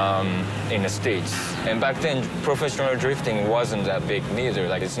in the States. And back then, professional drifting wasn't that big neither.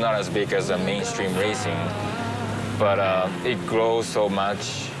 Like, it's not as big as mainstream racing. But it grows so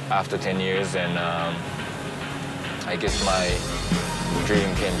much after 10 years, and I guess my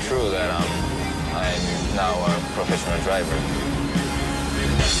dream came true that I'm now a professional driver.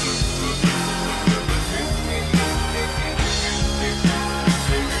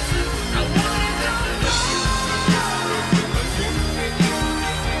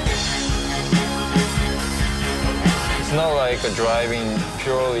 It's not like driving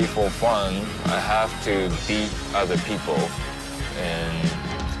purely for fun. I have to beat other people, and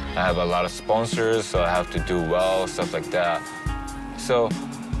I have a lot of sponsors, so I have to do well, stuff like that. So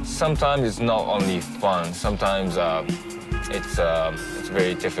sometimes it's not only fun. Sometimes it's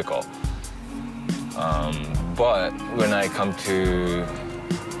very difficult. But when I come to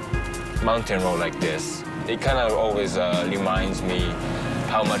mountain road like this, it kind of always reminds me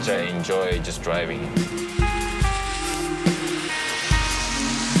how much I enjoy just driving.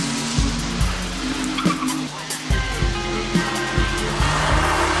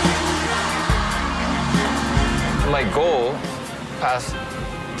 My goal, past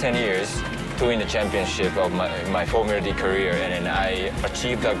 10 years, to win the championship of my Formula D career, and then I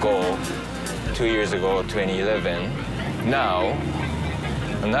achieved that goal 2 years ago, 2011. Now,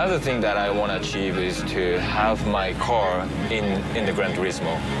 another thing that I want to achieve is to have my car in the Gran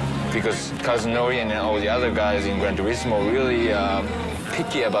Turismo, because Kazunori and all the other guys in Gran Turismo really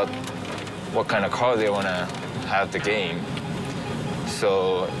picky about what kind of car they want to have the game.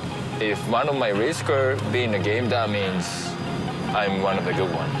 So if one of my race cars be in the game, that means I'm one of the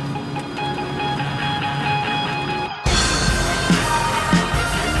good ones.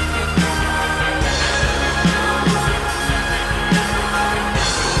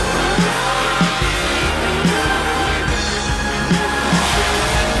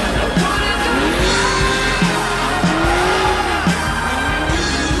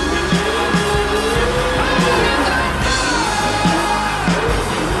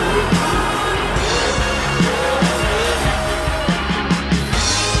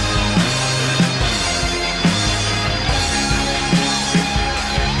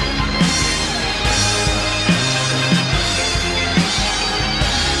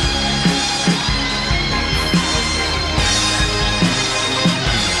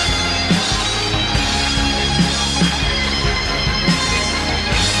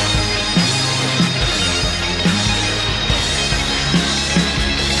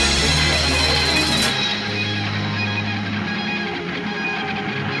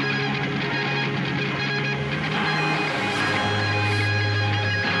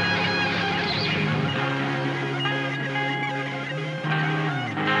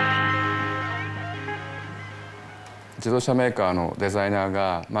自動車メーカーのデザイナー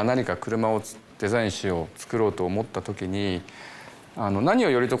が、何か車をデザインしよう作ろうと思った時に何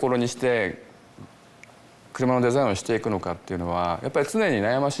をよりどころにして車のデザインをしていくのかっていうのはやっぱり常に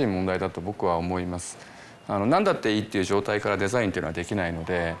悩ましい問題だと僕は思います。何だっていいっていう状態からデザインっていうのはできないの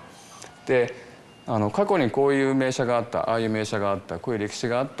で、過去にこういう名車があった、ああいう名車があった、こういう歴史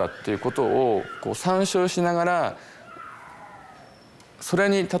があったっていうことを参照しながら、それ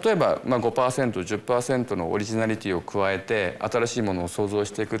に例えば5%、10% のオリジナリティを加えて新しいものを創造し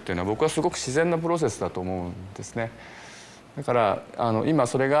ていくっていうのは僕はすごく自然なプロセスだと思うんですね。だから今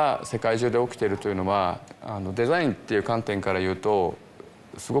それが世界中で起きているというのはデザインっていう観点から言うと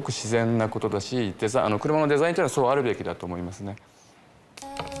すごく自然なことだし、車のデザインというのはそうあるべきだと思いますね。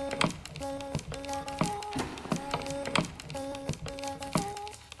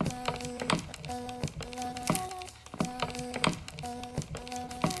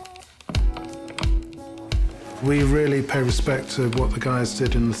We really pay respect to what the guys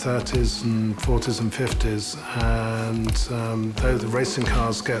did in the 30s and 40s and 50s, and though the racing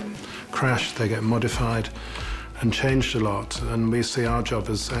cars get crashed, they get modified and changed a lot, and we see our job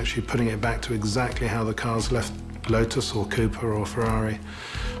as actually putting it back to exactly how the cars left Lotus or Cooper or Ferrari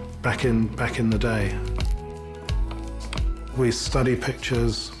back in the day. We study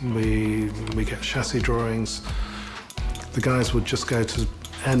pictures, we get chassis drawings. The guys would just go to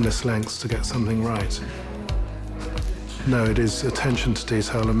endless lengths to get something right. No, it is attention to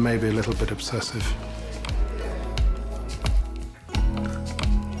detail and maybe a little bit obsessive.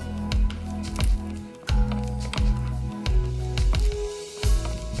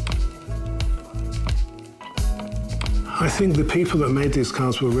 I think the people that made these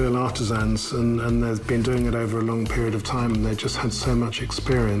cars were real artisans, and they've been doing it over a long period of time, and they just had so much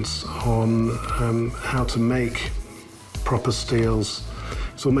experience on how to make proper steels.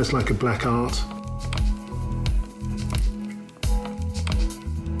 It's almost like a black art.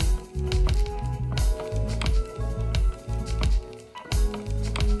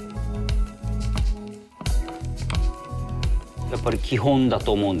やっぱり基本だ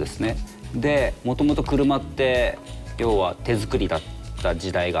と思うんですね。で、もともと車って要は手作りだっった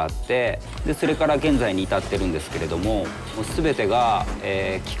時代があって、でそれから現在に至ってるんですけれども、もう全てが、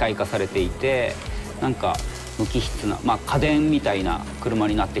機械化されていて、なんか無機質な、家電みたいな車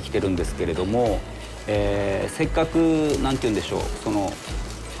になってきてるんですけれども、せっかくなんて言うんでしょう、その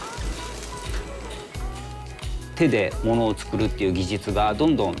手で物を作るっていう技術がど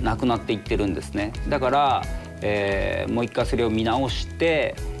んどんなくなっていってるんですね。だから、もう一回それを見直し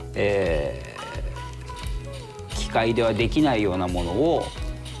て、機械ではできないようなものを、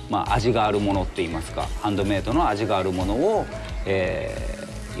味があるものっていいますか、ハンドメイドの味があるものを、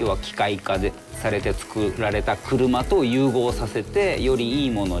要は機械化でされて作られた車と融合させて、よりい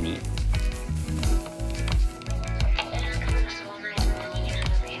いものに。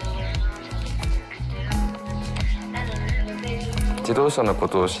自動車のこ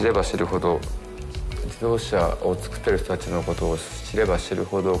とを知れば知るほど、自動車を作ってる人たちのことを知れば知る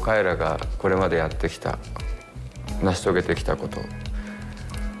ほど、彼らがこれまでやってきた、成し遂げてきたこと、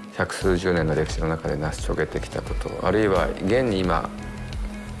百数十年の歴史の中で成し遂げてきたこと、あるいは現に今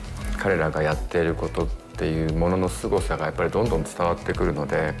彼らがやっていることっていうものの凄さがやっぱりどんどん伝わってくるの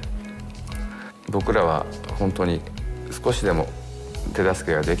で、僕らは本当に少しでも手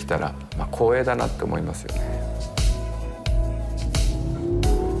助けができたら、光栄だなって思いますよね。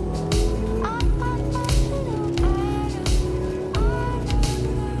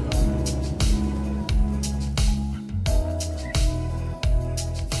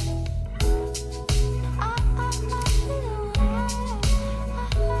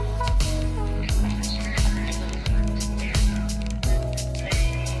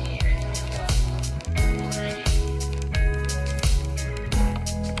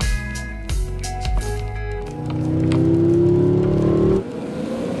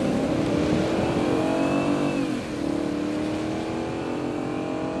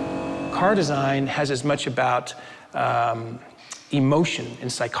Car design has as much about emotion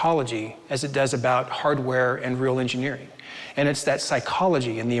and psychology as it does about hardware and real engineering. And it's that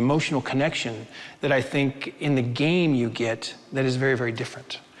psychology and the emotional connection that I think in the game you get that is very, very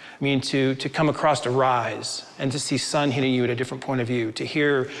different. I mean, to come across a rise and to see sun hitting you at a different point of view, to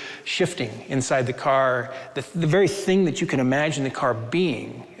hear shifting inside the car, the very thing that you can imagine the car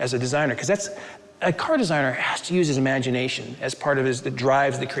being as a designer, because that's, a car designer has to use his imagination as part of that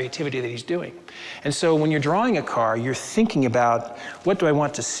drives the creativity that he's doing. And so when you're drawing a car, you're thinking about, what do I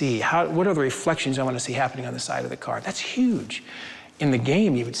want to see? What are the reflections I want to see happening on the side of the car? That's huge. In the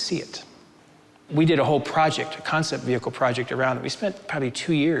game, you would see it. We did a whole project, a concept vehicle project around it. We spent probably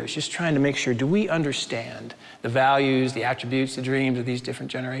 2 years just trying to make sure, do we understand the values, the attributes, the dreams of these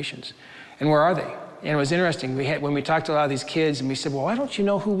different generations? And where are they? And it was interesting. When we talked to a lot of these kids, and we said, well, why don't you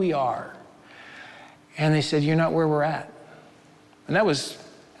know who we are? And they said, you're not where we're at. And that was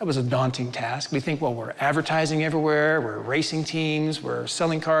a daunting task. We think, well, we're advertising everywhere, we're racing teams, we're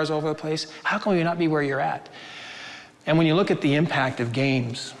selling cars all over the place. How can we not be where you're at? And when you look at the impact of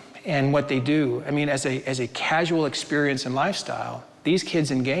games and what they do, I mean, as a casual experience and lifestyle, these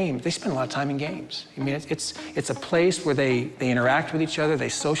kids in games, they spend a lot of time in games. I mean, it's a place where they interact with each other, they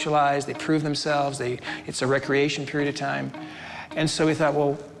socialize, they prove themselves, it's a recreation period of time. And so we thought,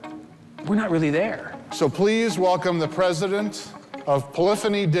 well, we're not really there. So please welcome the president of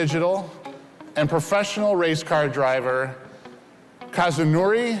Polyphony Digital and professional race car driver,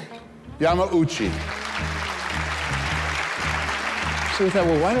 Kazunori Yamauchi. So we thought,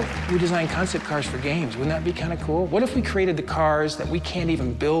 well, why don't we design concept cars for games? Wouldn't that be kind of cool? What if we created the cars that we can't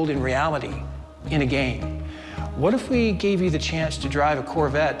even build in reality in a game? What if we gave you the chance to drive a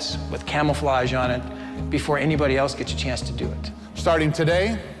Corvette with camouflage on it before anybody else gets a chance to do it? Starting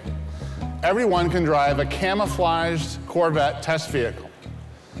today, everyone can drive a camouflaged Corvette test vehicle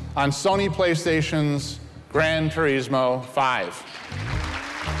on Sony PlayStation's Gran Turismo 5.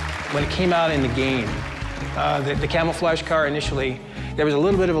 When it came out in the game, the camouflage car initially, there was a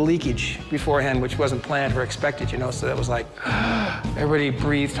little bit of a leakage beforehand, which wasn't planned or expected, you know, so that was like, everybody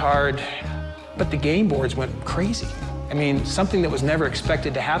breathed hard. But the game boards went crazy. I mean, something that was never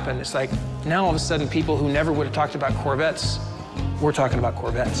expected to happen. It's like, now all of a sudden, people who never would have talked about Corvettes, we're talking about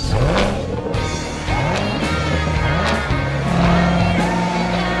Corvettes.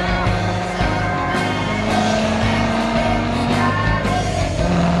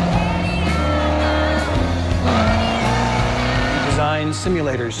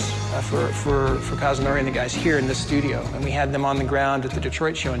 Simulators for Kazunori and the guys here in the studio, and we had them on the ground at the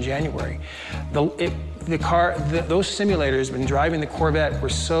Detroit show in January. Those simulators, when driving the Corvette, were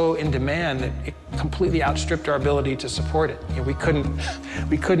so in demand that it completely outstripped our ability to support it. You know,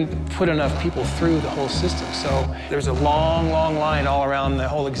 we couldn't put enough people through the whole system. So there's a long, long line all around the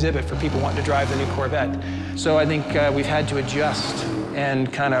whole exhibit for people wanting to drive the new Corvette. So I think we've had to adjust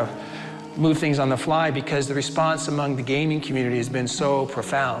and kind of move things on the fly because the response among the gaming community has been so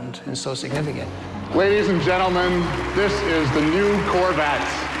profound and so significant. Ladies and gentlemen, this is the new Corvette.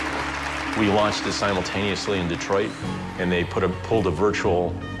 We launched it simultaneously in Detroit, and they pulled a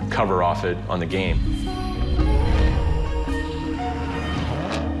virtual cover off it on the game.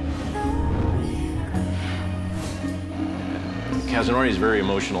 Kazunori is very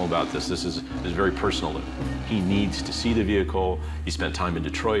emotional about this. This is very personal to him. He needs to see the vehicle. He spent time in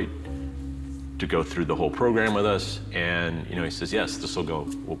Detroit to go through the whole program with us, and he says, yes, this will go,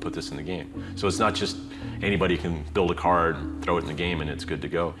 we'll put this in the game. So it's not just anybody can build a car and throw it in the game and it's good to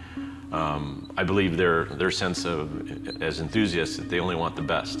go. I believe their sense of, as enthusiasts, that they only want the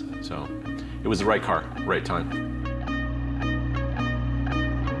best. So it was the right car, right time.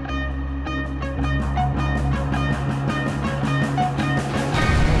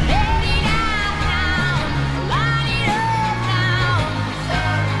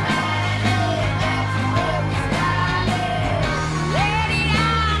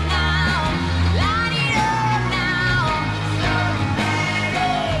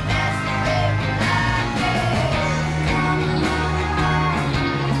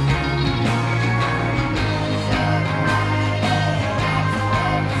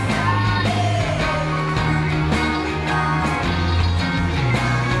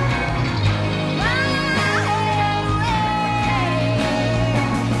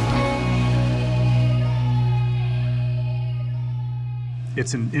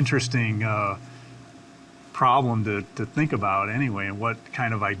 It's an interesting problem to think about anyway, and what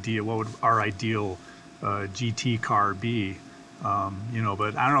kind of idea, what would our ideal GT car be?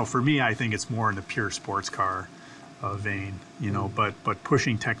 But I don't know, for me, I think it's more in the pure sports car vein, but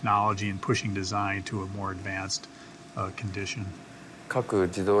pushing technology and pushing design to a more advanced condition. 各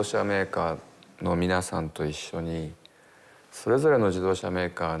自動車メーカーの皆さんと一緒にそれぞれの自動車メ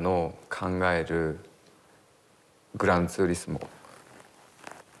ーカーの考えるグランツーリスモ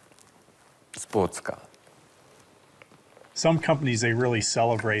sports car. Some companies, they really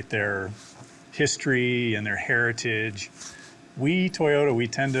celebrate their history and their heritage. We, Toyota, we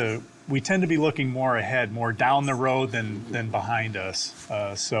tend to be looking more ahead, more down the road than behind us.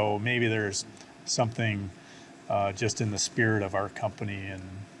 So maybe there's something just in the spirit of our company, and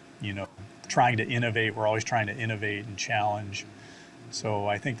trying to innovate. We're always trying to innovate and challenge. So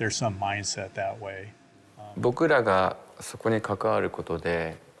I think there's some mindset that way. 僕らがそこに関わること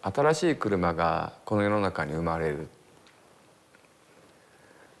で 新しい車がこの世の中に生まれる。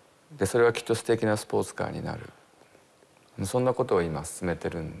で、それはきっと素敵なスポーツカーになる。そんなことを今進めて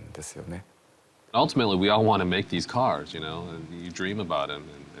るんですよね。Ultimately, we all want to make these cars, and you dream about them,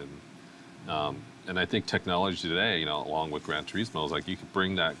 and I think technology today, along with Gran Turismo, is like you could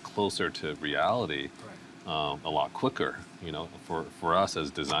bring that closer to reality a lot quicker, for us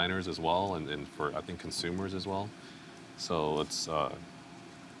as designers as well, and for I think consumers as well. So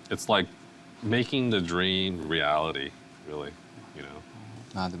it's like making the dream reality, really,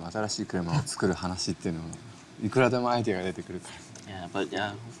 まあでも新しい車を作る話っていうのはいくらでもアイデアが出てくるから。Yeah, but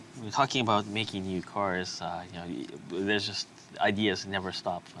we're talking about making new cars. There's just ideas never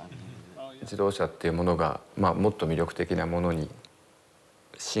stop. 自動車っていうものが、もっと魅力的なものに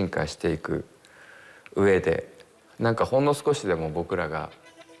進化していく上で、なんかほんの少しでも僕らが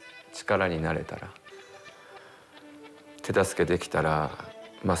力になれたら、手助けできたら。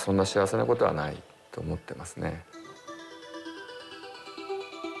そんな幸せなことはないと思ってますね。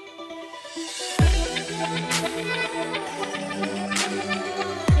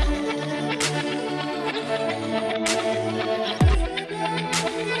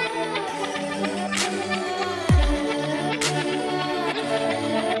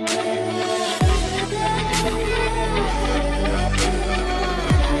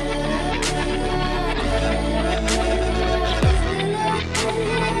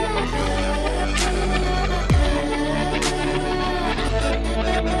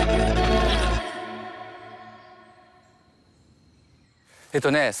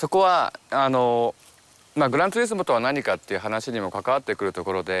そこはグランツーリスモとは何かっていう話にも関わってくると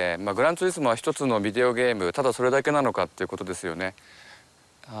ころで、グランツーリスモは一つのビデオゲーム、ただそれだけなのかっていうことですよね。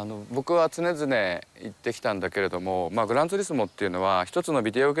僕は常々言ってきたんだけれども、グランツーリスモっていうのは一つの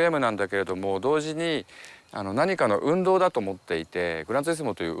ビデオゲームなんだけれども、同時に何かの運動だと思っていて、グランツーリス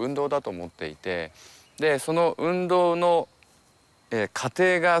モという運動だと思っていて、でその運動の過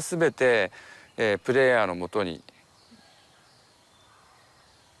程が全てプレイヤーのもとに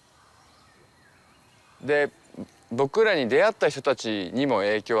で僕らに出会った人たちにも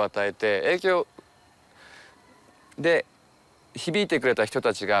影響を与えて、影響で響いてくれた人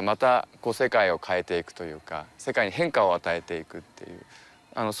たちがまたこう世界を変えていくというか、世界に変化を与えていくってい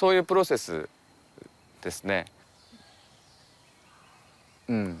うそういうプロセスですね。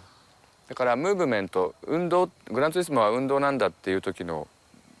だからムーブメント、運動、グランツーリスモは運動なんだっていう時の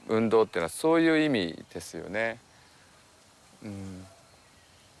運動っていうのはそういう意味ですよね。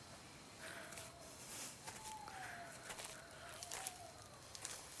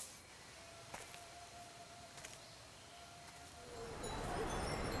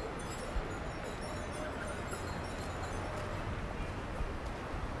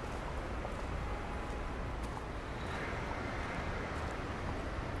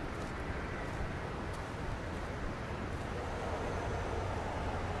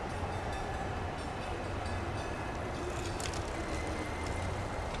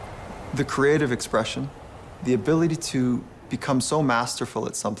The creative expression, the ability to become so masterful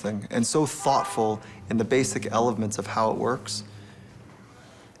at something and so thoughtful in the basic elements of how it works,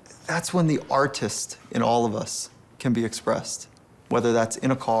 that's when the artist in all of us can be expressed. Whether that's in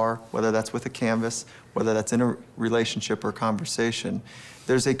a car, whether that's with a canvas, whether that's in a relationship or conversation,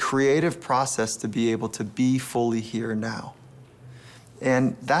 there's a creative process to be able to be fully here now.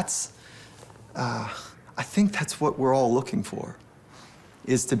 And that's, I think that's what we're all looking for,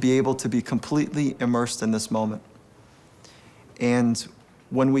 is to be able to be completely immersed in this moment. And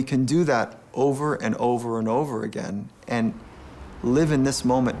when we can do that over and over and over again and live in this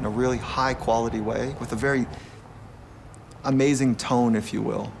moment in a really high quality way with a very amazing tone, if you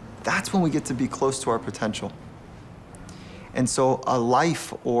will, that's when we get to be close to our potential. And so a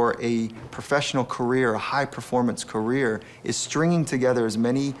life or a professional career, a high performance career, is stringing together as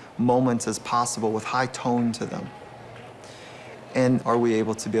many moments as possible with high tone to them. And are we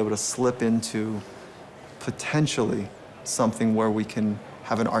able to slip into potentially something where we can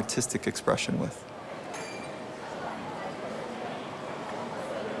have an artistic expression with?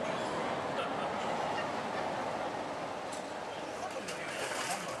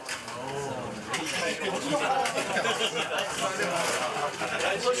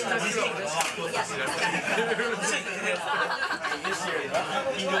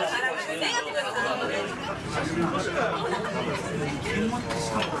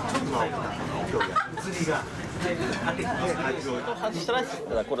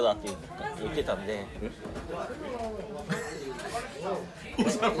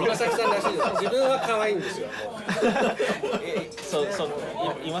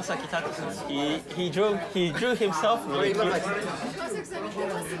 He drew himself really cute.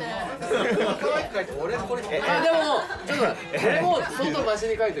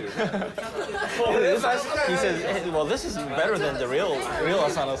 He says, hey, well, this is better than the real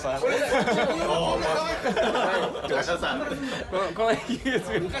Asano-san.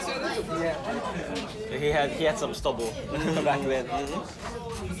 He had some stubble back then.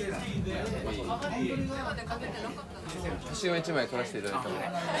 写真を1枚撮らせていただいた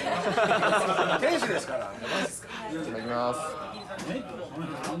ので。天使ですから。いただきます。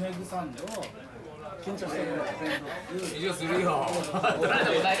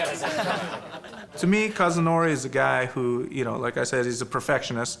To me, Kazunori is a guy who, like I said, he's a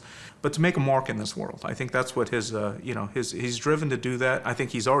perfectionist, but to make a mark in this world. I think that's what he's driven to do that. I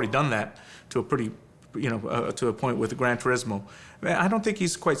think he's already done that to a pretty, to a point with Gran Turismo. I don't think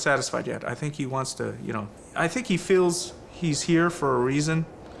he's quite satisfied yet. I think he wants to, I think he feels he's here for a reason,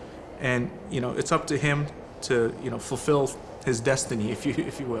 and, it's up to him to, fulfill his destiny, if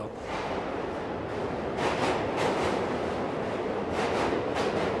you will.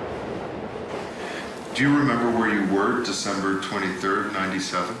 Do you remember where you were December 23rd,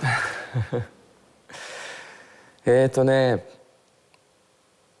 97?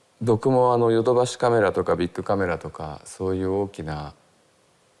 僕もヨドバシカメラとかビッグカメラとかそういう大きな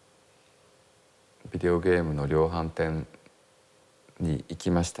ビデオゲームの量販店に行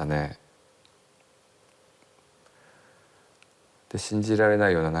きましたね。で、信じられな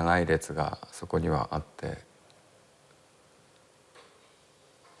いような長い列がそこにはあって、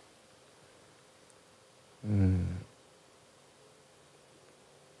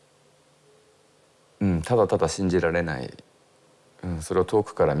ただただ信じられない、それを遠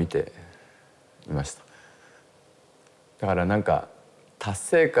くから見ていました。だからなんか達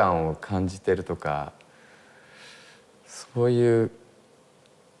成感を感じてるとか、そういう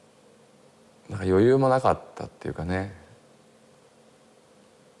なんか余裕もなかったっていうかね。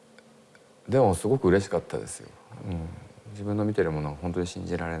でもすごく嬉しかったですよ。自分の見てるものは本当に信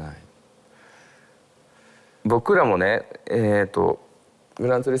じられない。僕らもね、グ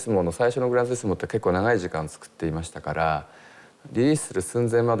ランツーリスモの最初のグランツーリスモって結構長い時間作っていましたから、リリースする寸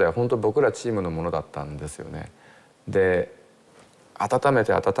前までは本当僕らチームのものだったんですよね。で、温め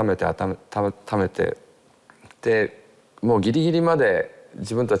てでもうギリギリまで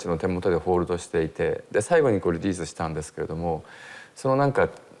自分たちの手元でホールドしていて、で最後にリリースしたんですけれども、そのなんか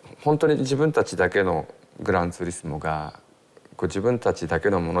本当に自分たちだけのグランツーリスモが自分たちだけ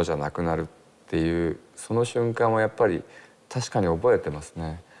のものじゃなくなるっていうその瞬間はやっぱり確かに覚えてます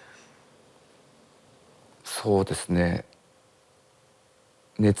ね。そうですね、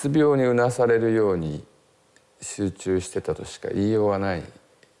熱病にうなされるように集中してたとしか言いようがない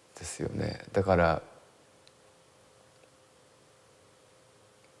ですよね。だから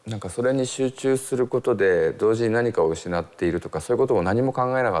なんかそれに集中することで同時に何かを失っているとかそういうことを何も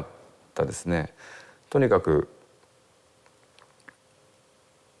考えなかったですね。とにかく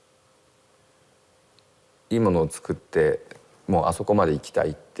いいものを作ってもうあそこまで行きた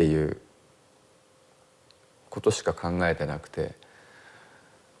いっていうことしか考えてなくて、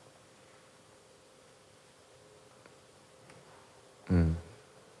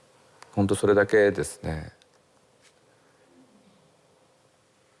本当それだけですね。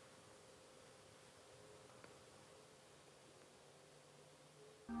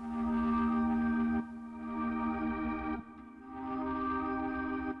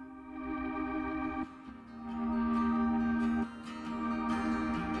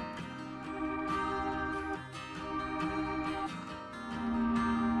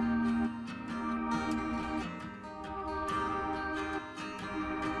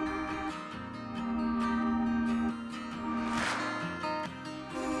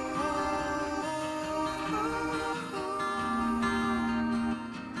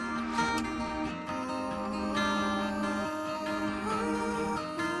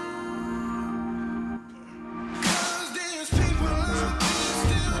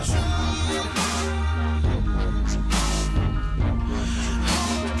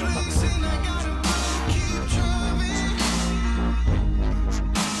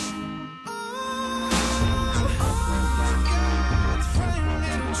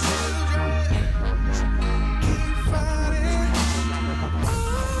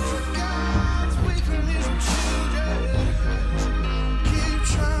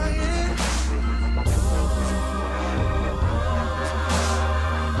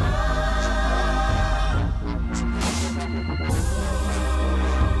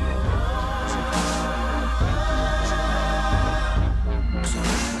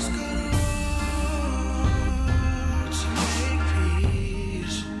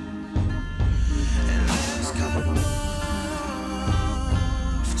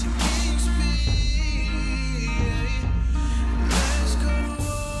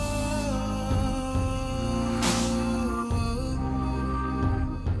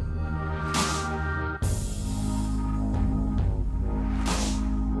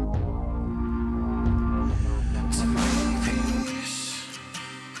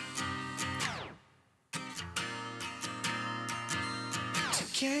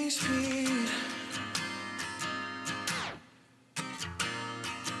Gain speed.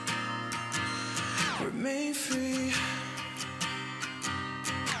 Remain free.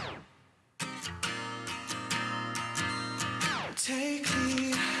 Take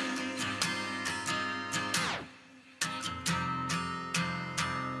lead.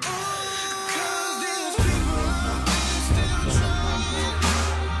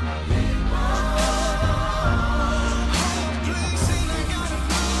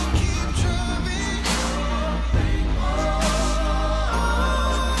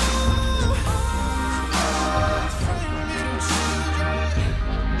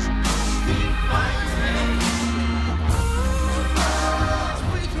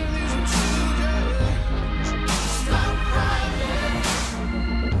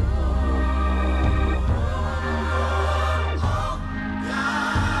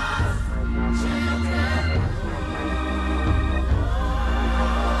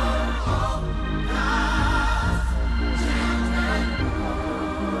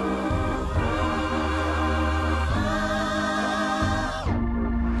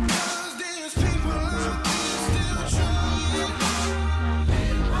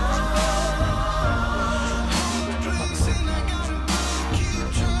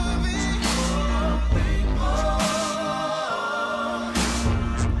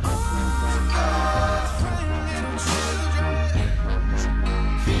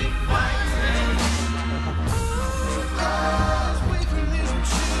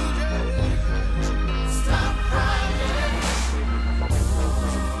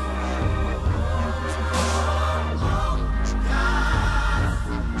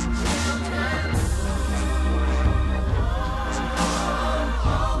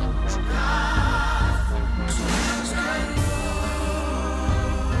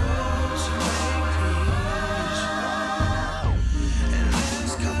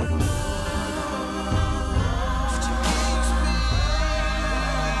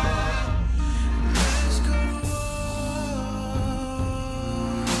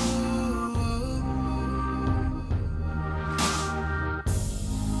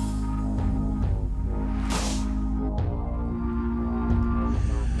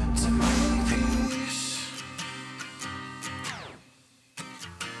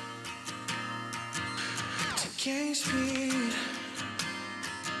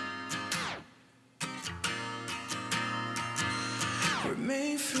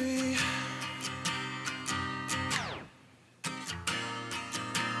 free.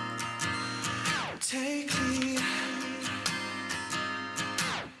 Take lead.